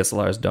their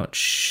DSLRs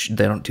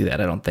don't do that.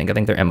 I don't think. I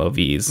think they're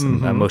MOVs,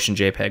 Motion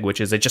JPEG,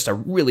 which is just a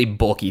really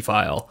bulky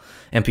file.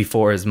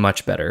 MP4 is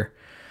much better.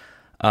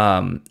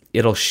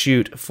 It'll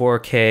shoot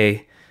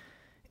 4K.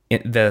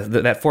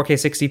 That 4K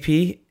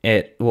 60p.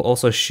 It will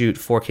also shoot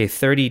 4K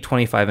 30,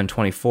 25, and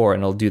 24,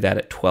 and it'll do that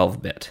at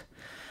 12-bit.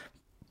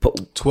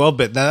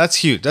 12-bit. Now that's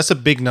huge. That's a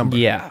big number.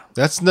 Yeah,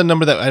 that's the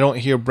number that I don't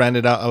hear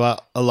branded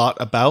out a lot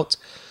about.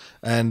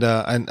 And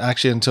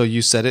actually, until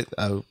you said it,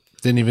 I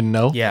didn't even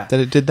know that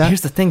it did that.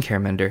 Here's the thing,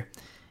 Caramender.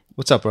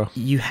 What's up, bro?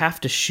 You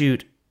have to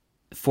shoot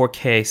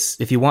 4K.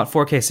 If you want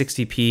 4K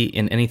 60p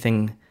in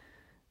anything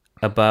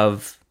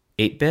above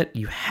 8-bit,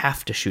 you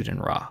have to shoot in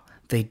RAW.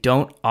 They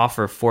don't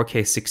offer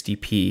 4K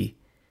 60p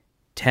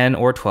 10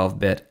 or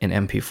 12-bit in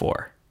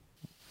MP4.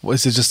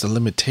 Was it just a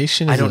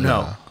limitation? I don't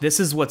know. This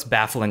is what's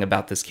baffling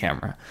about this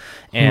camera,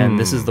 and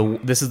this is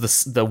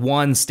the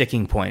one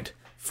sticking point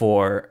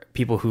for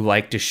people who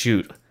like to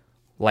shoot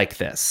like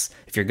this.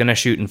 If you're going to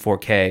shoot in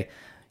 4K,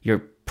 you're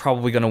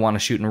probably going to want to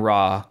shoot in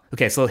RAW.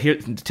 Okay, so here,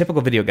 the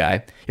typical video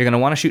guy, you're going to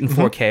want to shoot in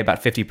 4K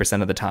about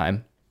 50% of the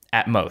time,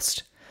 at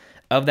most.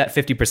 Of that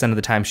 50% of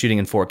the time shooting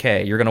in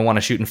 4K, you're going to want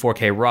to shoot in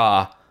 4K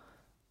RAW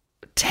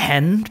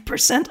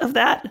 10% of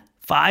that?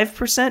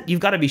 5%? You've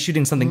got to be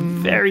shooting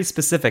something very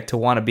specific to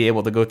want to be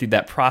able to go through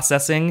that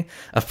processing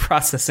of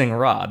processing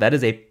RAW. That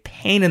is a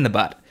pain in the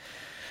butt.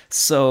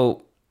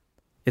 So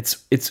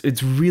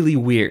it's really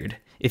weird.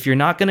 If you're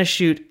not going to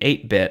shoot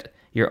 8-bit,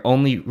 your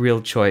only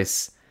real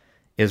choice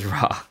is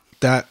RAW.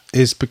 That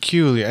is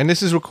peculiar. And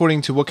this is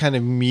recording to what kind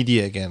of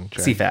media again,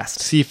 Jared? CFast.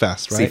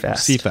 CFast, right?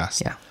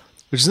 CFast. Yeah.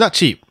 Which is not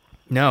cheap.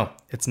 No,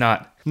 it's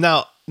not.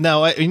 Now,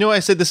 I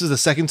said this is the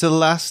second to the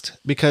last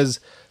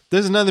because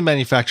there's another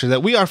manufacturer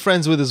that we are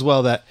friends with as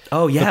well. The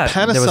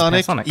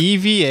Panasonic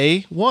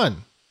EVA-1,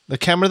 the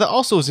camera that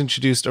also was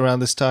introduced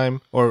around this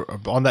time or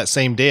on that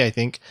same day, I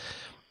think.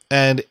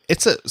 And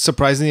it's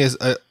surprisingly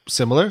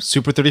similar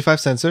Super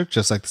 35 sensor,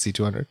 just like the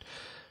C200.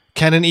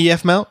 Canon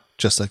EF mount,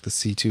 just like the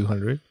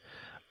C200.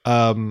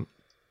 4K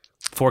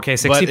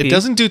 60p. But it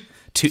doesn't do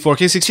 4K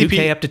 60p.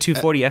 2K up to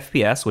 240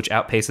 FPS, which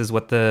outpaces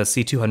what the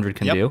C200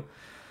 can do.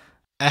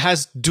 It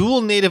has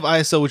dual native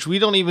ISO, which we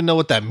don't even know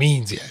what that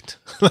means yet.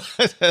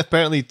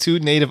 Apparently, 2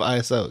 native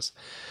ISOs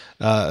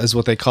is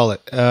what they call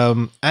it.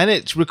 And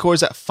it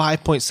records at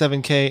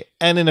 5.7K.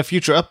 And in a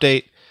future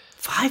update,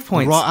 5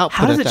 points. Raw output.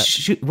 How does it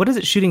shoot? What is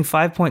it shooting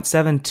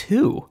 5.7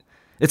 to?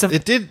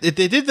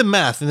 They did the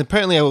math, and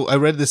apparently I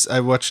read this. I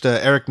watched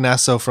Eric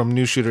Nasso from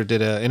News Shooter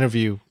did an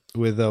interview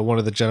with one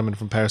of the gentlemen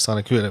from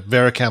Panasonic who had a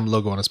Vericam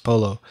logo on his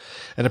polo,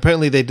 and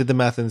apparently they did the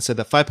math and said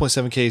that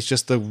 5.7K is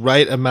just the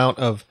right amount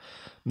of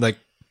like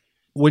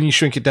when you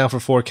shrink it down for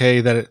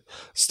 4K that it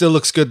still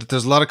looks good. That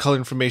there's a lot of color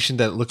information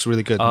that looks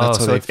really good. Oh,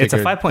 so it's a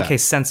 5.K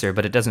sensor,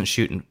 but it doesn't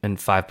shoot in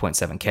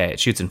 5.7K. It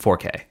shoots in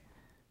 4K.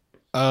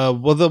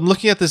 I'm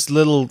looking at this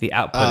little the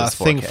output is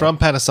 4K. Thing from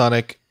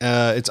Panasonic.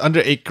 It's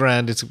under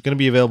 $8,000. It's going to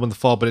be available in the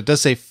fall, but it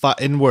does say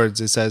in words.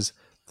 It says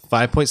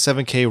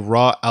 5.7K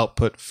raw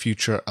output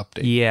future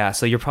update. Yeah,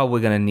 so you're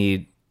probably going to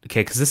need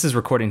because this is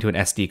recording to an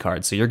SD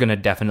card, so you're going to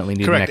definitely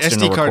need an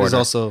external SD card recorder. Is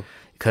also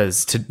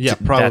because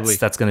probably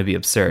that's going to be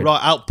absurd. Raw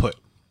output.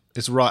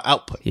 It's raw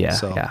output. Yeah,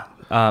 so. yeah.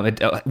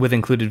 with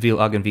included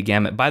V-Log and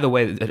V-Gamut. By the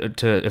way,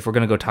 if we're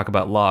going to go talk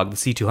about log, the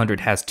C200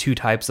 has two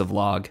types of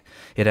log.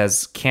 It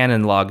has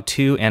Canon Log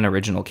 2 and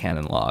original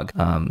Canon Log.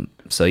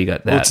 So you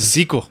got that. Oh, it's a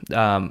sequel.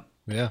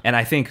 Yeah. And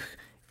I think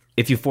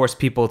if you force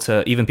people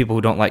to, even people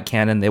who don't like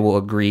Canon, they will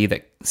agree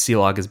that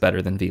C-Log is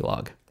better than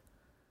V-Log.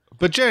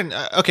 But Jaren,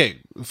 okay,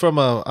 I'm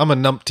a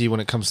numpty when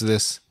it comes to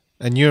this,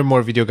 and you're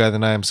more video guy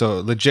than I am, so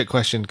legit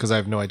question because I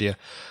have no idea.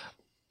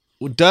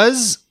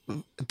 Does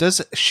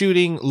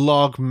shooting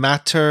log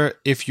matter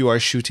if you are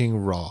shooting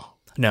RAW?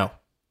 No.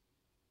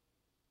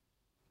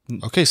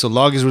 Okay, so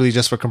log is really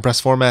just for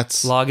compressed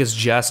formats. Log is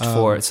just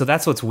for, so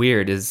that's what's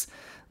weird is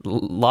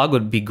log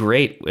would be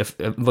great if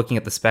looking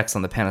at the specs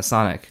on the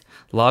Panasonic.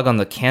 Log on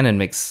the Canon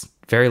makes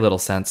very little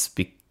sense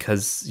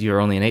because you're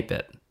only an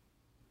 8-bit.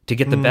 To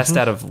get the best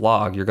out of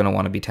log, you're going to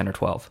want to be 10 or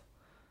 12.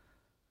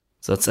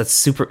 So that's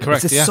super.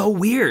 Correct, it's just so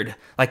weird.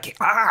 Like,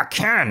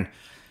 Canon,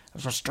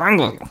 it's a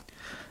strangle you.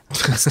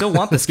 I still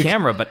want this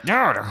camera, but no.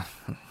 I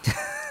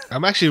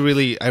actually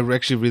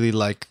really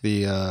like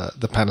the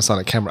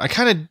Panasonic camera. I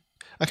kind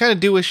of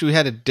do wish we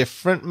had a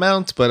different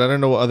mount, but I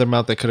don't know what other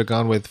mount they could have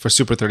gone with for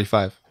Super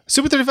 35.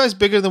 Super 35 is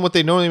bigger than what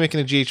they normally make in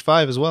a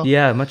GH5 as well.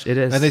 Yeah, much it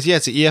is. And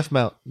it's an EF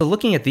mount. But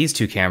looking at these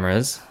two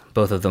cameras,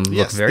 both of them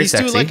look very these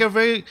sexy. These two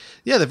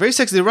they're very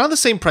sexy. They're around the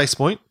same price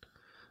point.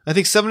 I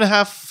think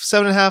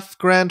 $7.5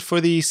 grand for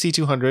the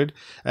C200,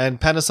 and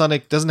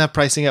Panasonic doesn't have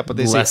pricing up, but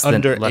they say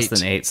under less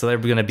than 8. So they're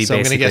going to be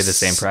basically the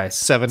same price.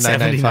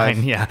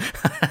 $7,995. Yeah,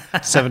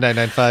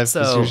 $7,995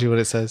 so is usually what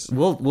it says.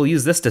 We'll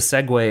use this to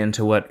segue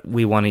into what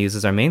we want to use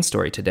as our main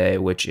story today,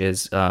 which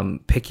is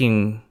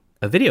picking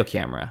a video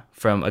camera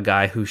from a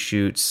guy who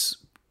shoots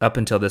up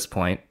until this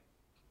point,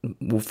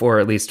 for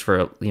at least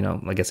for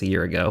I guess a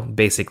year ago,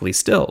 basically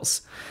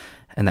stills,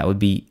 and that would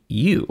be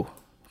you.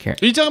 Are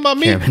you talking about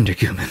me? Karimander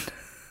Guman.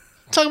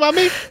 Talking about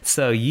me?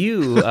 So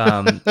you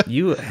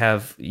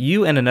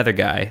and another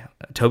guy,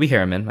 Toby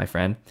Harriman, my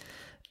friend.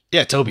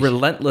 Yeah, Toby.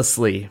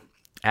 Relentlessly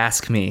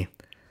ask me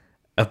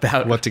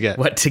about what to get.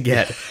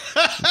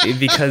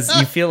 Because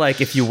you feel like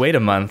if you wait a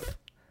month,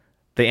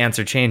 the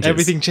answer changes.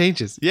 Everything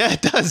changes. Yeah,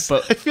 it does.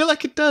 But I feel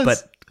like it does.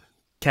 But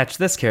catch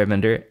this,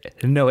 Karimander.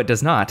 No, it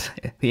does not.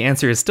 The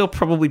answer is still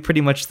probably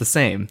pretty much the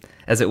same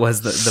as it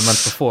was the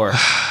month before.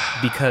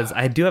 Because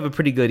I do have a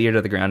pretty good ear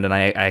to the ground, and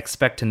I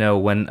expect to know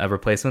when a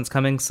replacement's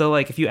coming. So,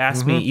 like, if you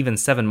asked me even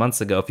 7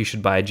 months ago if you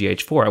should buy a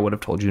GH4, I would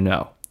have told you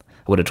no. I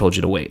would have told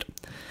you to wait.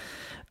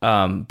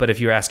 But if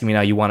you're asking me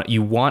now, you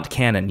want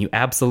Canon. You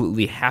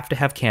absolutely have to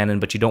have Canon,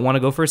 but you don't want to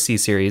go for a C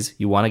series.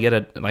 You want to get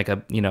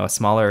a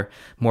smaller,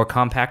 more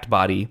compact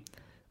body.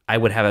 I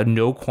would have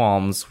no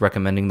qualms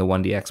recommending the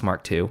 1DX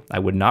Mark II. I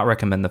would not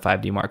recommend the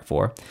 5D Mark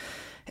IV.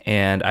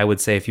 And I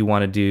would say if you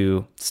want to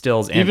do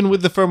stills, even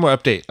with the firmware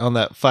update on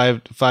that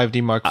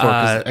 5D Mark IV,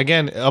 'cause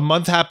again, a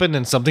month happened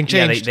and something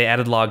changed. Yeah, they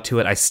added log to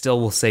it. I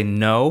still will say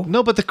no.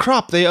 No, but the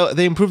crop,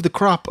 they improved the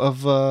crop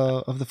of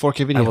the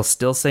 4K video. I will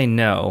still say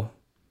no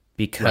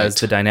because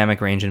the dynamic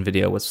range in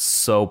video was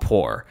so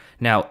poor.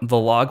 Now the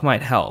log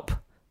might help,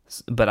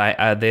 but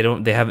they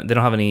don't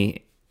have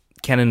any.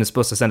 Canon is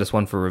supposed to send us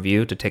one for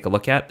review to take a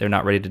look at. They're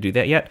not ready to do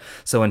that yet.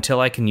 So until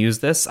I can use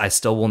this, I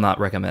still will not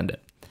recommend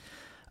it.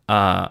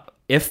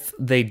 If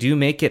they do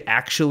make it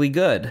actually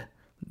good,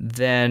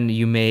 then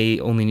you may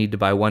only need to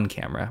buy one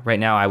camera. Right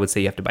now, I would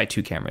say you have to buy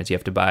two cameras. You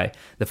have to buy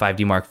the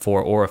 5D Mark IV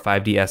or a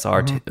 5D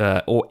SR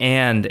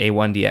and a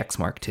 1DX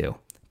Mark II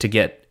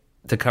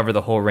to cover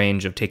the whole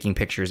range of taking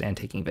pictures and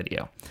taking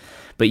video.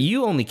 But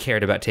you only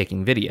cared about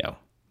taking video.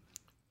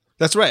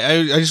 That's right.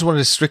 I just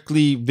wanted a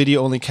strictly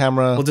video-only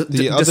camera. Well,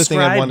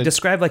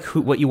 describe like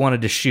what you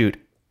wanted to shoot,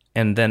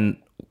 and then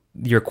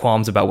your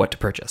qualms about what to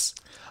purchase.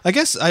 I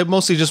guess I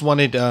mostly just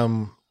wanted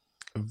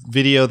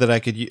video that I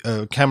could,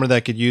 camera that I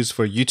could use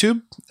for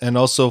YouTube, and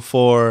also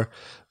for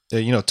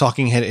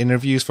talking head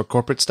interviews for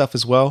corporate stuff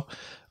as well,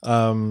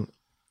 and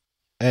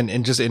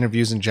just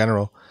interviews in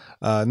general.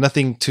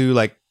 Nothing too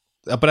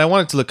but I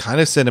want it to look kind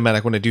of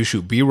cinematic when I do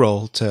shoot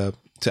B-roll to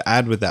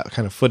add with that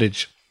kind of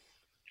footage.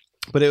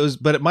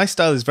 But my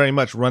style is very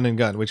much run and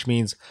gun, which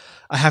means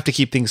I have to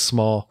keep things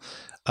small.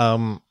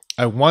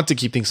 I want to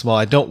keep things small.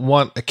 I don't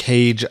want a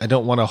cage. I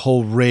don't want a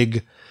whole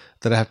rig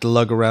that I have to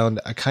lug around.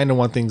 I kind of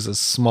want things as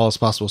small as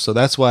possible. So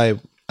that's why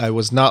I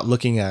was not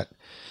looking at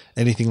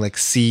anything like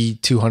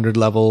C200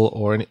 level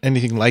or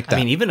anything like that. I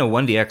mean, even a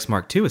 1DX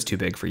Mark II is too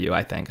big for you,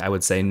 I think. I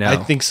would say no. I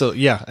think so,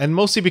 yeah. And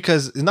mostly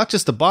because it's not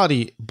just the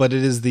body, but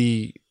it is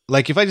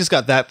if I just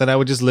got that, then I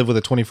would just live with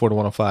a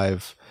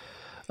 24-105.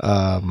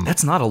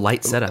 That's not a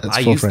light setup. I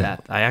use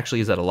that. I actually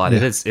use that a lot. Yeah.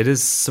 It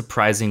is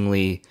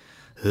surprisingly,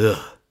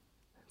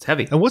 it's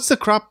heavy. And what's the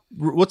crop?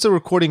 What's the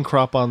recording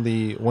crop on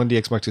the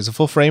 1DX Mark II? Is it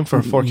full frame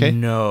for 4K?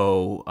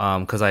 No,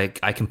 because I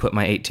can put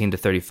my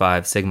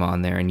 18-35 Sigma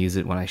on there and use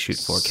it when I shoot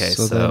 4K.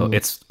 So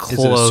it's close.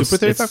 Is it a Super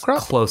 35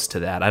 crop? Close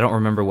to that. I don't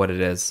remember what it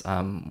is.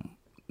 Let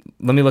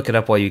me look it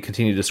up while you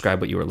continue to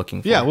describe what you were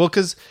looking for. Yeah, well,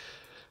 because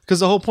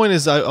the whole point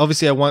is, I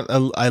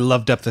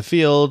love depth of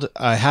field.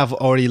 I have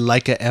already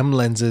Leica M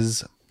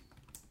lenses.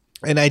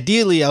 And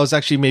ideally, I was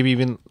actually maybe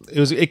even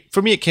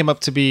for me. It came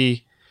up to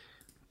be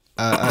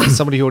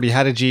somebody who already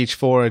had a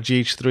GH4, a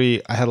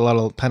GH3. I had a lot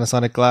of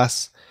Panasonic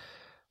glass.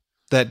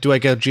 That do I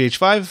go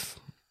GH5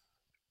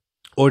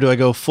 or do I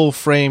go full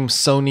frame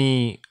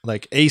Sony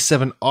like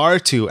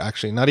A7R2?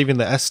 Actually, not even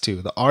the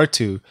S2, the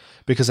R2,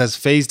 because it has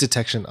phase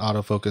detection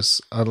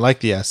autofocus, unlike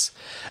the S,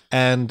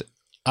 and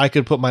I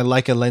could put my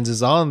Leica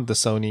lenses on the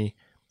Sony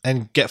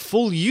and get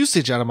full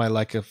usage out of my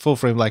Leica full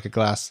frame Leica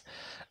glass,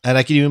 and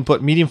I could even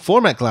put medium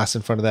format glass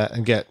in front of that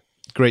and get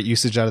great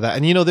usage out of that.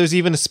 And there's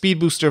even a speed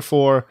booster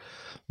for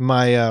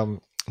my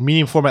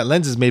medium format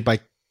lenses made by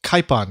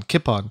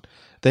Kipon.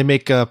 They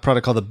make a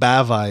product called the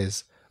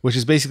Bavize, which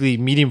is basically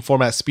medium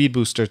format speed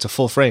booster to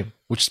full frame,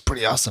 which is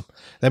pretty awesome.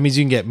 That means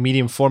you can get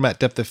medium format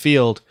depth of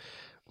field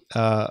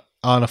on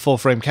a full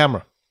frame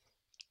camera.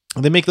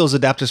 And they make those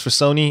adapters for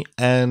Sony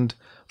and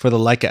for the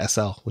Leica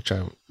SL, which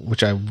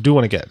I do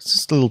want to get. It's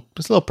just a little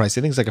pricey.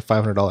 I think it's like a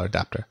 $500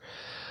 adapter.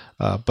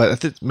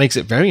 But it makes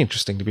it very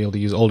interesting to be able to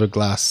use older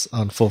glass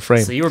on full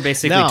frame. So you were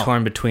basically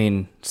torn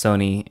between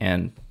Sony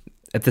and,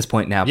 at this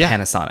point now,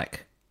 Panasonic.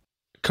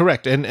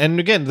 Correct. And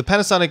again, the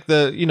Panasonic,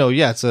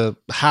 it's a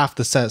half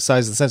the size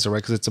of the sensor,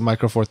 right? Because it's a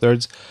micro four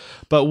thirds.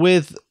 But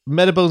with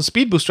Metabone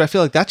Speed Booster, I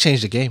feel like that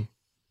changed the game.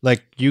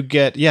 Like you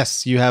don't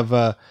have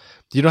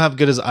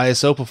good as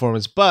ISO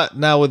performance, but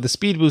now with the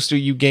Speed Booster,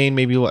 you gain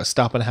maybe a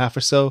stop and a half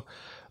or so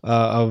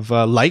of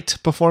light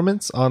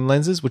performance on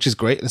lenses, which is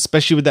great,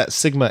 especially with that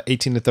Sigma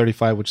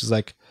 18-35, which is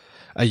like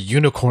a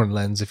unicorn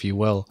lens, if you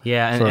will.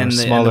 Yeah, and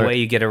the way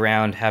you get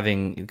around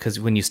because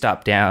when you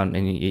stop down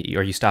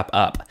or you stop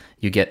up,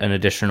 you get an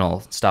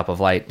additional stop of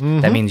light. Mm-hmm.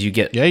 That means you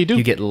get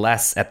you get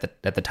less at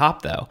the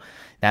top though.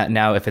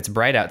 Now if it's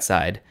bright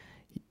outside,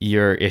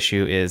 your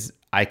issue is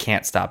I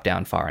can't stop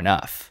down far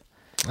enough.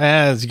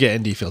 As you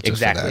get ND filters,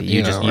 exactly.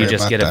 For that. You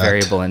just get a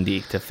variable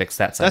ND to fix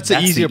that side. That's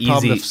an easier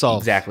problem to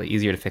solve. Exactly,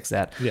 easier to fix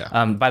that.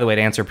 Yeah. By the way,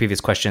 to answer a previous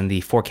question,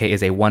 the 4K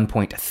is a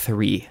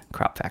 1.3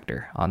 crop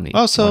factor on the.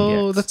 Oh,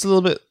 so 1DX. That's a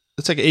little bit.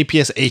 It's like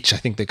APS-H, I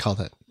think they call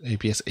that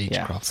APS-H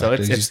crop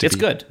factor. So it's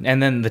good.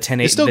 And then the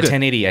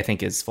 1080, I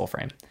think, is full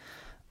frame.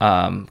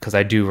 Because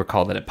I do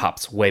recall that it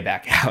pops way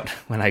back out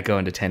when I go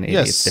into 1080.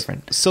 Yes. It's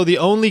different. So the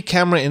only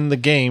camera in the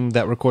game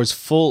that records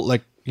full,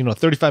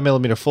 35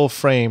 millimeter full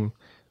frame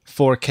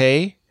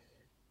 4K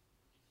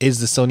is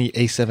the Sony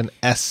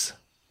A7S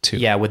II.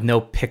 Yeah, with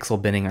no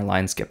pixel binning or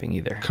line skipping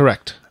either.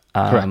 Correct.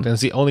 And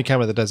it's the only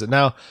camera that does it.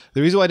 Now,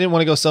 the reason why I didn't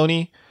want to go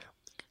Sony,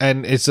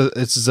 and it's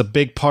a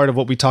big part of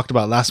what we talked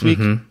about last week,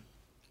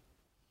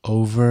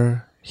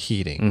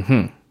 overheating.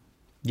 Mm-hmm.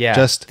 Yeah,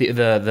 just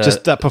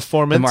that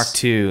performance. The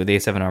Mark II, the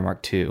A7R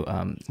Mark II.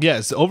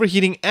 Yes,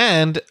 overheating,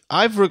 and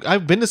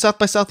I've been to South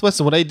by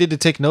Southwest, and what I did to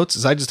take notes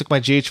is I just took my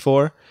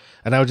GH4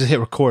 and I would just hit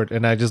record,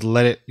 and I just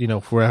let it,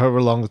 for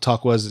however long the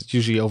talk was. It's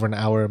usually over an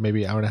hour,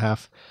 maybe an hour and a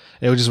half.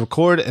 It would just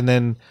record, and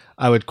then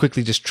I would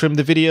quickly just trim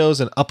the videos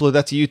and upload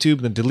that to YouTube,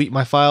 and then delete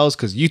my files,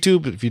 because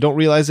YouTube, if you don't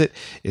realize it,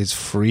 is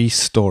free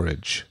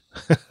storage.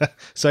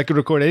 So I could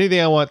record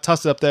anything I want,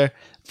 toss it up there,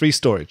 free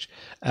storage.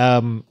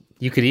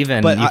 You could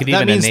even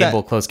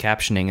enable closed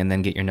captioning and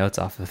then get your notes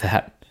off of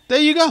that. There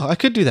you go. I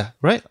could do that,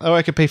 right? Or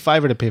I could pay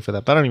Fiverr to pay for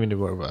that, but I don't even need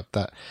to worry about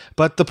that.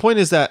 But the point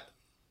is that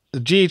the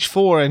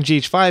GH4 and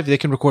GH5, they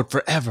can record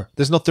forever.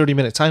 There's no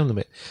 30-minute time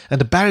limit. And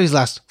the batteries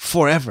last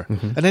forever.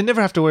 Mm-hmm. And I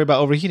never have to worry about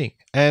overheating.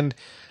 And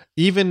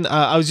even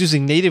I was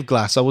using native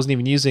glass. So I wasn't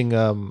even using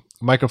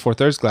micro four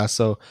thirds glass.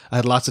 So I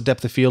had lots of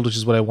depth of field, which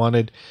is what I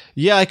wanted.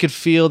 Yeah, I could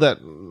feel that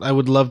I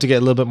would love to get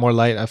a little bit more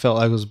light. I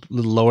felt I was a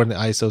little lower in the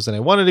ISOs than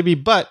I wanted to be.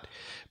 But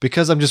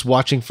because I'm just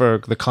watching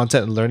for the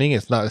content and learning,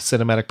 it's not a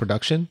cinematic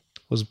production,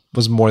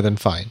 was more than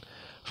fine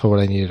for what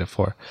I needed it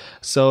for.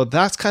 So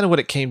that's kind of what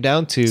it came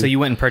down to. So you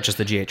went and purchased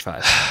the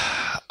GH5.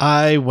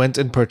 I went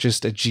and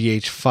purchased a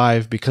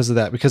GH5 because of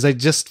that, because I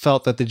just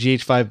felt that the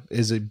GH5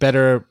 is a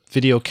better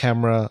video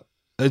camera.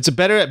 It's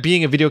better at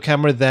being a video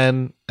camera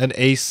than an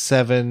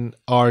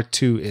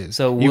A7R2 is.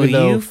 So will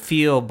you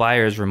feel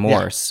buyer's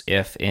remorse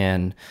if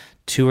in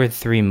 2 or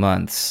 3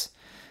 months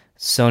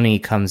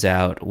Sony comes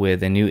out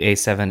with a new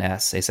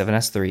A7S,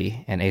 A7S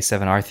III, and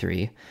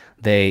A7R3?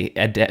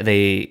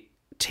 They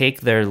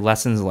take their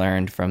lessons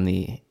learned from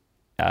the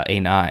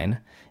A9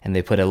 and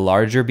they put a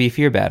larger,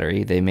 beefier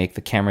battery. They make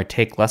the camera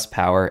take less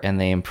power and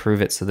they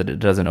improve it so that it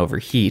doesn't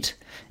overheat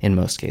in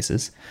most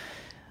cases.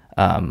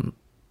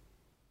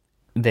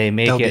 They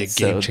make it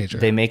so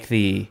they make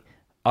the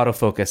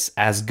autofocus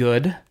as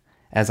good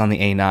as on the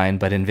A9,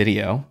 but in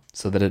video,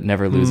 so that it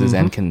never loses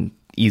and can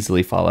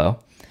easily follow.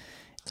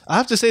 I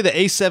have to say the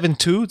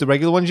A7 II, the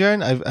regular one,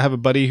 Jaron, I have a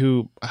buddy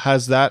who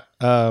has that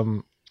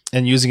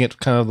and using it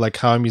kind of like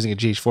how I'm using a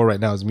GH4 right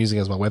now. I'm using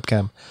it as my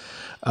webcam.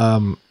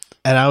 And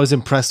I was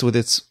impressed with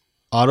its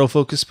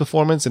autofocus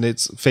performance and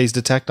its phase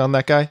detect on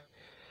that guy.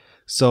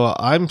 So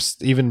I'm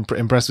even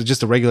impressed with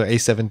just a regular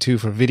A7 II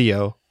for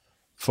video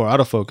for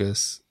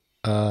autofocus.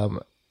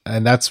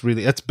 And that's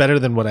better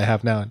than what I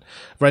have now. And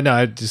right now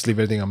I just leave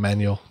everything on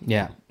manual.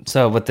 Yeah.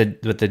 So but the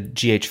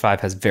GH5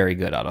 has very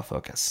good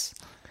autofocus.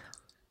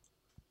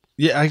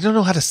 Yeah, I don't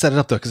know how to set it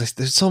up though, because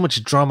there's so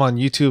much drama on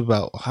YouTube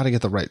about how to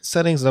get the right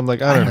settings, and I'm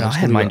like, I don't know. I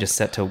had mine just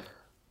set to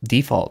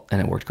default, and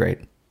it worked great.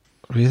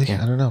 Really?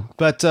 Yeah. I don't know.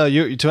 But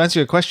to answer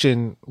your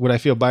question, would I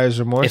feel buyer's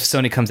remorse? If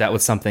Sony comes out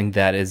with something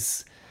that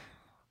is...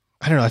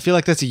 I don't know. I feel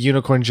like that's a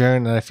unicorn, Jaron,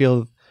 and I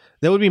feel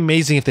that would be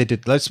amazing if they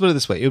did. Let's put it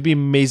this way. It would be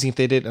amazing if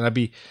they did, and I'd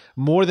be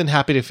more than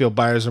happy to feel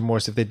buyer's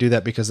remorse if they do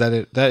that, because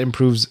that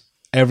improves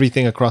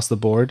everything across the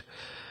board.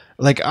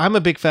 Like, I'm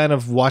a big fan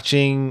of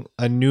watching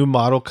a new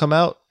model come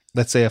out,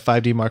 let's say a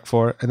 5D Mark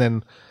IV, and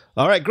then...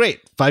 All right,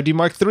 great. 5D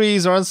Mark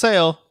IIIs are on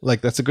sale.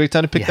 Like, that's a great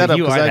time to pick that up.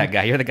 You are that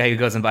guy. You're the guy who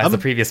goes and buys the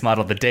previous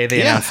model the day they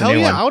announce the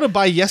new one. I want to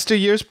buy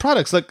yesteryear's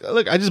products. Like,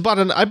 look, I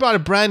bought a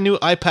brand new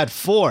iPad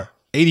 4,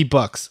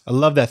 $80. I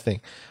love that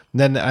thing.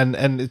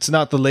 And it's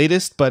not the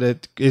latest, but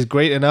it is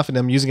great enough, and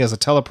I'm using it as a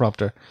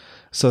teleprompter.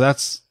 So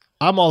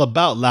I'm all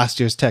about last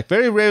year's tech.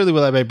 Very rarely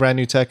will I buy brand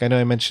new tech. I know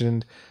I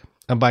mentioned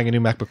I'm buying a new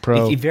MacBook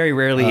Pro. Very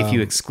rarely, if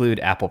you exclude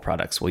Apple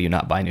products, will you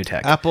not buy new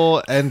tech?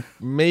 Apple and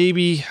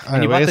maybe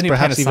you bought the new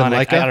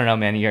Panasonic. I don't know,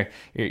 man. Your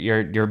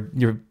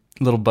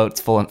little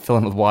boat's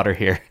filling with water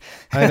here.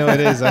 I know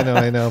it is.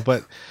 I know.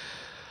 But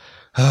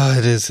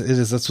it is.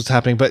 That's what's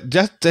happening. But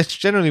that's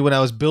generally when I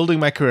was building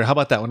my career. How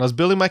about that? When I was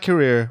building my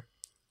career,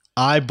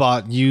 I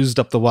bought used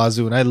up the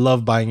wazoo, and I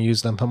love buying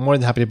used. I'm more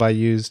than happy to buy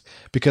used,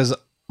 because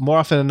more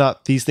often than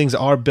not, these things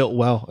are built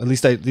well. At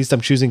least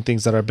I'm choosing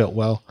things that are built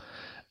well,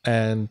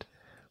 and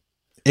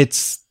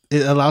it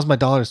allows my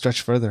dollar to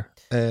stretch further.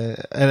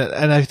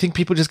 And I think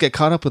people just get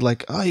caught up with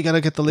like, oh, you got to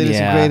get the latest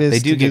and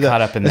greatest. They do get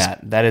caught up in that.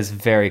 That is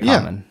very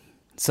common. Yeah.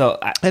 So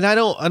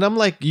I'm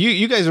like,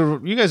 you guys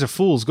are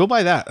fools. Go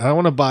buy that. I don't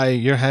want to buy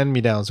your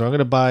hand-me-downs, or I'm going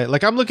to buy,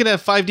 like, I'm looking at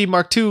 5D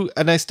Mark II,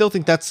 and I still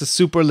think that's a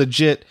super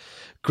legit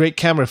great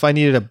camera. If I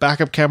needed a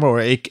backup camera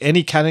or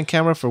any Canon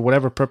camera for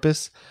whatever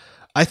purpose,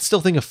 I still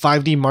think a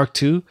 5D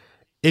Mark II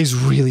is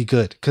really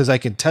good, because I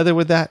can tether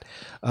with that.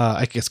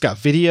 It's got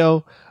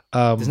video.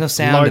 There's no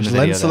sound large in the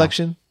video, lens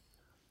selection.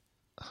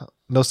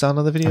 No sound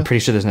on the video? I'm pretty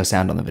sure there's no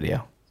sound on the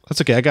video.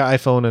 That's okay. I got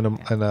iPhone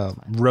and a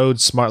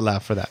Rode Smart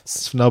Lav for that.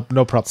 It's no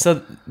problem.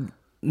 So,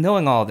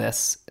 knowing all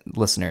this,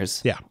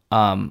 listeners,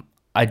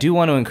 I do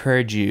want to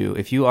encourage you,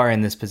 if you are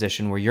in this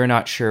position where you're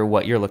not sure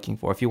what you're looking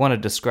for, if you want to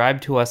describe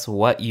to us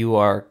what you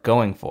are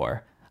going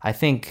for, we'll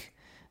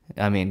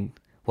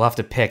have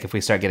to pick if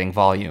we start getting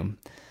volume.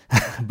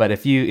 But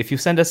if you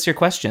send us your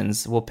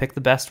questions, we'll pick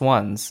the best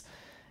ones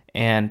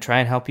and try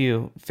and help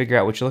you figure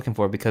out what you're looking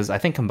for, because I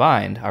think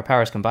our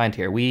powers combined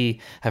here, we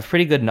have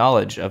pretty good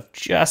knowledge of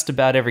just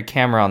about every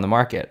camera on the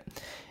market.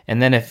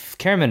 And then if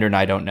Karaminder and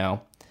I don't know,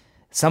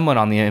 someone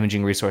on the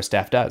Imaging Resource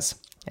staff does.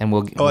 And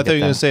we'll I thought you were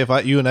going to say, if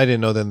you and I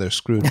didn't know, then they're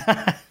screwed.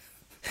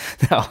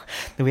 No,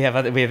 we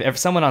have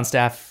someone on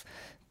staff.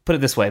 Put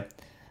it this way.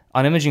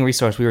 On Imaging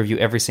Resource, we review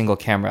every single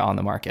camera on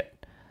the market.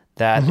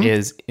 That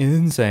is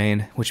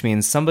insane, which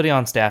means somebody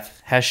on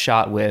staff has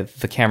shot with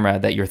the camera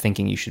that you're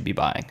thinking you should be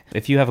buying.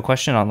 If you have a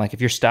question on, like,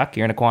 if you're stuck,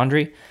 you're in a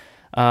quandary,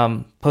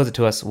 pose it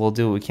to us. We'll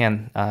do what we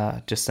can.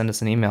 Just send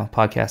us an email,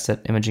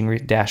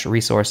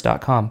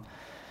 podcast@imaging-resource.com.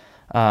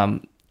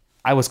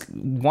 I was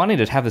wanting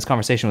to have this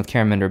conversation with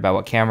Karaminder about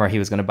what camera he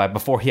was going to buy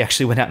before he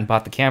actually went out and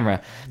bought the camera.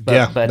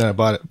 But I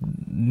bought it.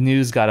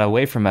 News got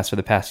away from us for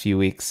the past few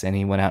weeks, and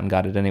he went out and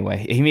got it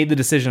anyway. He made the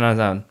decision on his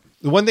own.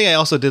 The one thing I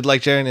also did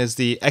like, Jaron, is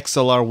the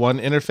XLR1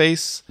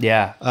 interface.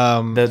 Yeah.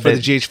 For the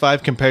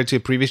GH5 compared to a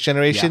previous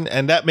generation. Yeah.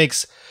 And I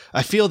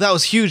feel that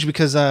was huge,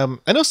 because I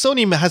know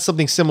Sony has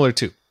something similar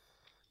too,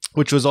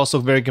 which was also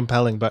very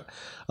compelling. But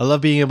I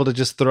love being able to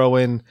just throw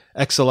in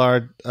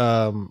XLR,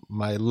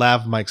 my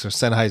lav mics or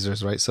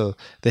Sennheisers, right? So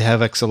they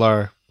have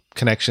XLR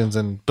connections,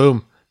 and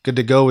boom, good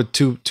to go with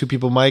two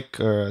people mic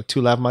or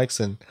two lav mics,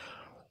 and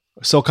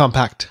so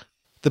compact.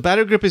 The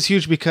battery grip is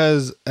huge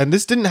because, and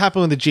this didn't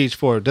happen with the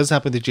GH4, it does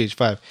happen with the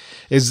GH5,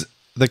 is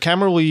the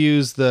camera will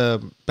use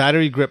the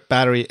battery grip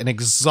battery and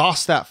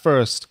exhaust that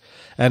first,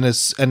 and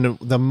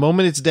the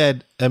moment it's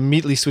dead,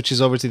 immediately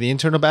switches over to the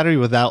internal battery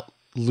without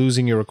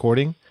losing your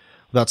recording,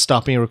 without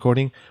stopping your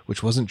recording,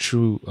 which wasn't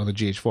true on the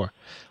GH4.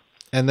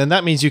 And then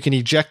that means you can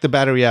eject the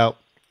battery out,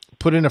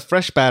 put in a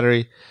fresh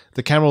battery,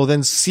 the camera will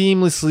then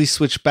seamlessly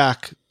switch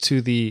back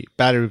to the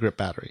battery grip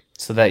battery.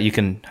 So that you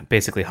can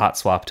basically hot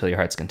swap till your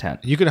heart's content.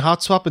 You can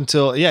hot swap and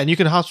you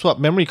can hot swap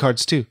memory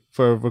cards too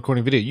for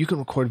recording video. You can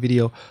record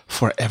video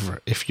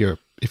forever if you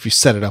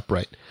set it up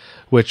right.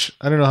 Which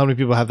I don't know how many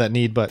people have that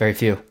need, but very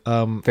few.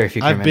 Very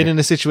few. I've been in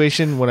a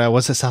situation when I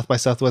was at South by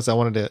Southwest, I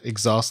wanted to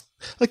exhaust.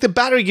 Like, the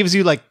battery gives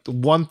you like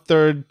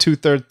 1/3,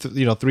 2/3,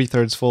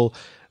 3/3 full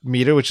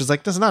meter, which is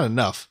like, that's not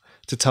enough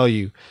to tell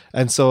you.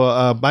 And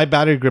so my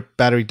battery grip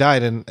battery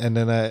died, and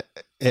then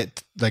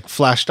it like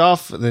flashed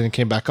off, and then it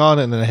came back on,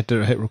 and then I had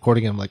to hit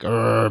recording, and I'm like,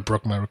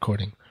 broke my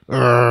recording.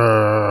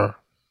 Don't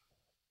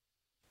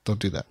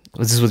do that.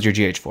 Was this with your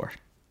GH4?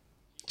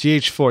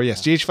 GH4,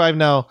 yes. GH5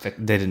 now.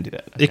 They didn't do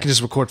that. Okay. It can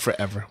just record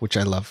forever, which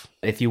I love.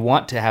 If you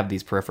want to have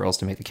these peripherals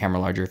to make the camera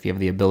larger, if you have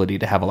the ability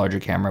to have a larger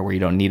camera where you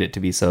don't need it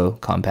to be so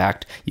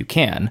compact, you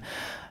can.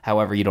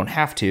 However, you don't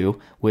have to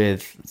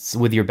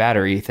with your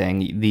battery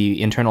thing.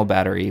 The internal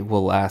battery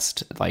will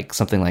last like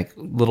something like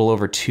a little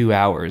over 2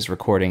 hours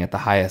recording at the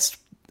highest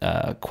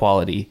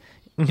quality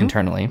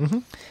internally.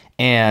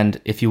 And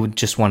if you would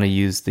just want to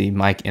use the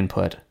mic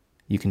input,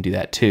 you can do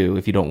that too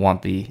if you don't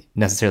want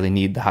necessarily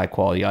need the high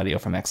quality audio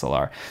from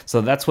XLR.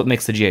 So that's what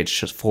makes the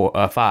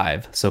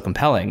GH5 so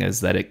compelling,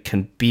 is that it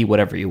can be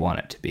whatever you want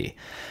it to be.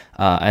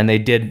 And they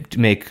did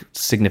make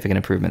significant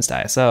improvements to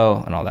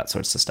ISO and all that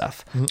sorts of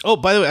stuff. Oh,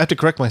 by the way, I have to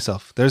correct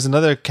myself. There's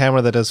another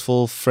camera that does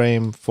full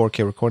frame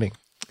 4K recording.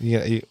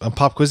 I'm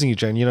pop quizzing you,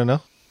 Jen. You don't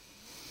know?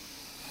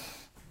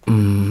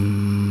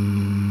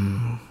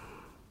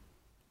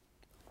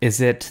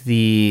 Is it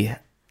the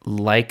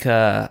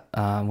Leica,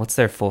 what's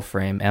their full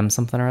frame? M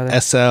something or other?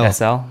 SL.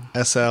 SL?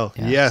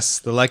 Yeah. Yes,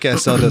 the Leica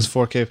SL does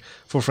 4K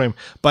full frame.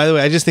 By the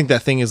way, I just think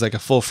that thing is like a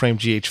full frame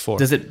GH4.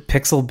 Does it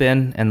pixel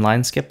bin and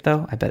line skip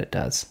though? I bet it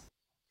does.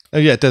 Oh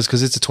yeah, it does,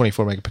 because it's a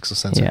 24 megapixel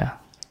sensor. Yeah.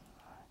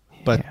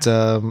 But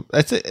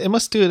it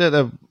must do it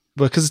at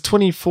because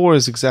 24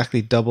 is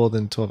exactly double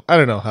than 12. I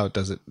don't know how it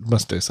does it. It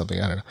must do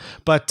something. I don't know.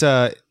 But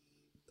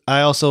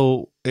I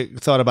also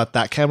thought about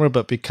that camera,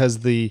 but because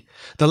the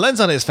lens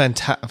on it is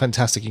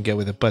fantastic, you can get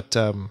with it, but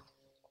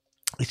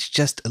it's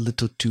just a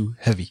little too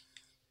heavy.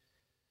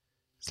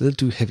 It's a little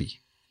too heavy.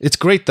 It's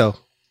great though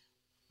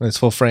when it's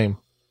full frame,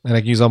 and I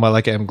can use all my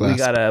Leica M glass.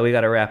 We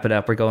gotta wrap it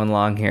up. We're going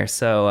long here.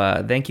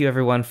 So thank you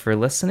everyone for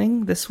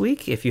listening this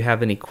week. If you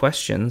have any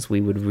questions,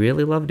 we would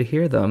really love to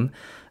hear them.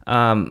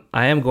 I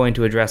am going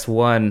to address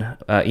one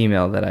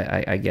email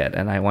that I get,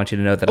 and I want you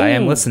to know that I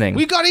am listening.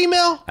 We got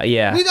email.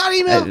 Yeah, we got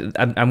email.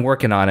 I'm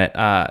working on it.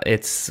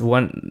 It's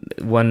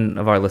one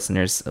of our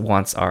listeners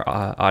wants our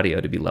audio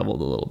to be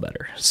leveled a little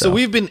better. So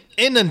we've been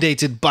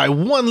inundated by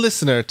one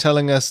listener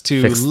telling us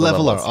to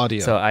level our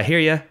audio. So I hear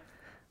you.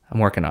 I'm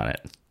working on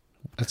it.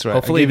 That's right.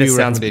 Hopefully this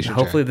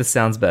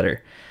sounds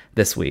better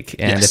this week,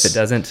 and if it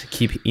doesn't,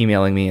 keep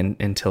emailing me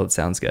until it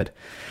sounds good.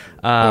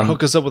 Or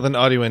hook us up with an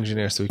audio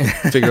engineer so we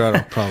can figure out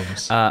our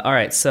problems. All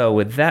right, so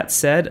with that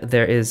said,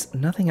 there is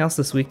nothing else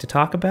this week to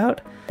talk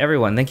about.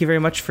 Everyone, thank you very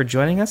much for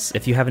joining us.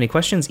 If you have any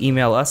questions,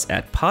 email us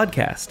at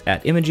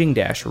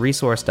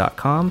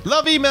podcast@imaging-resource.com.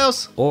 Love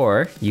emails!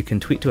 Or you can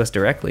tweet to us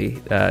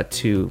directly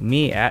to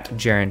me at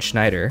Jaron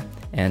Schneider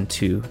and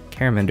to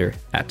Caraminder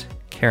at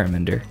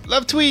Caraminder.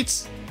 Love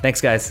tweets! Thanks,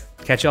 guys.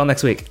 Catch you all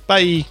next week.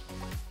 Bye!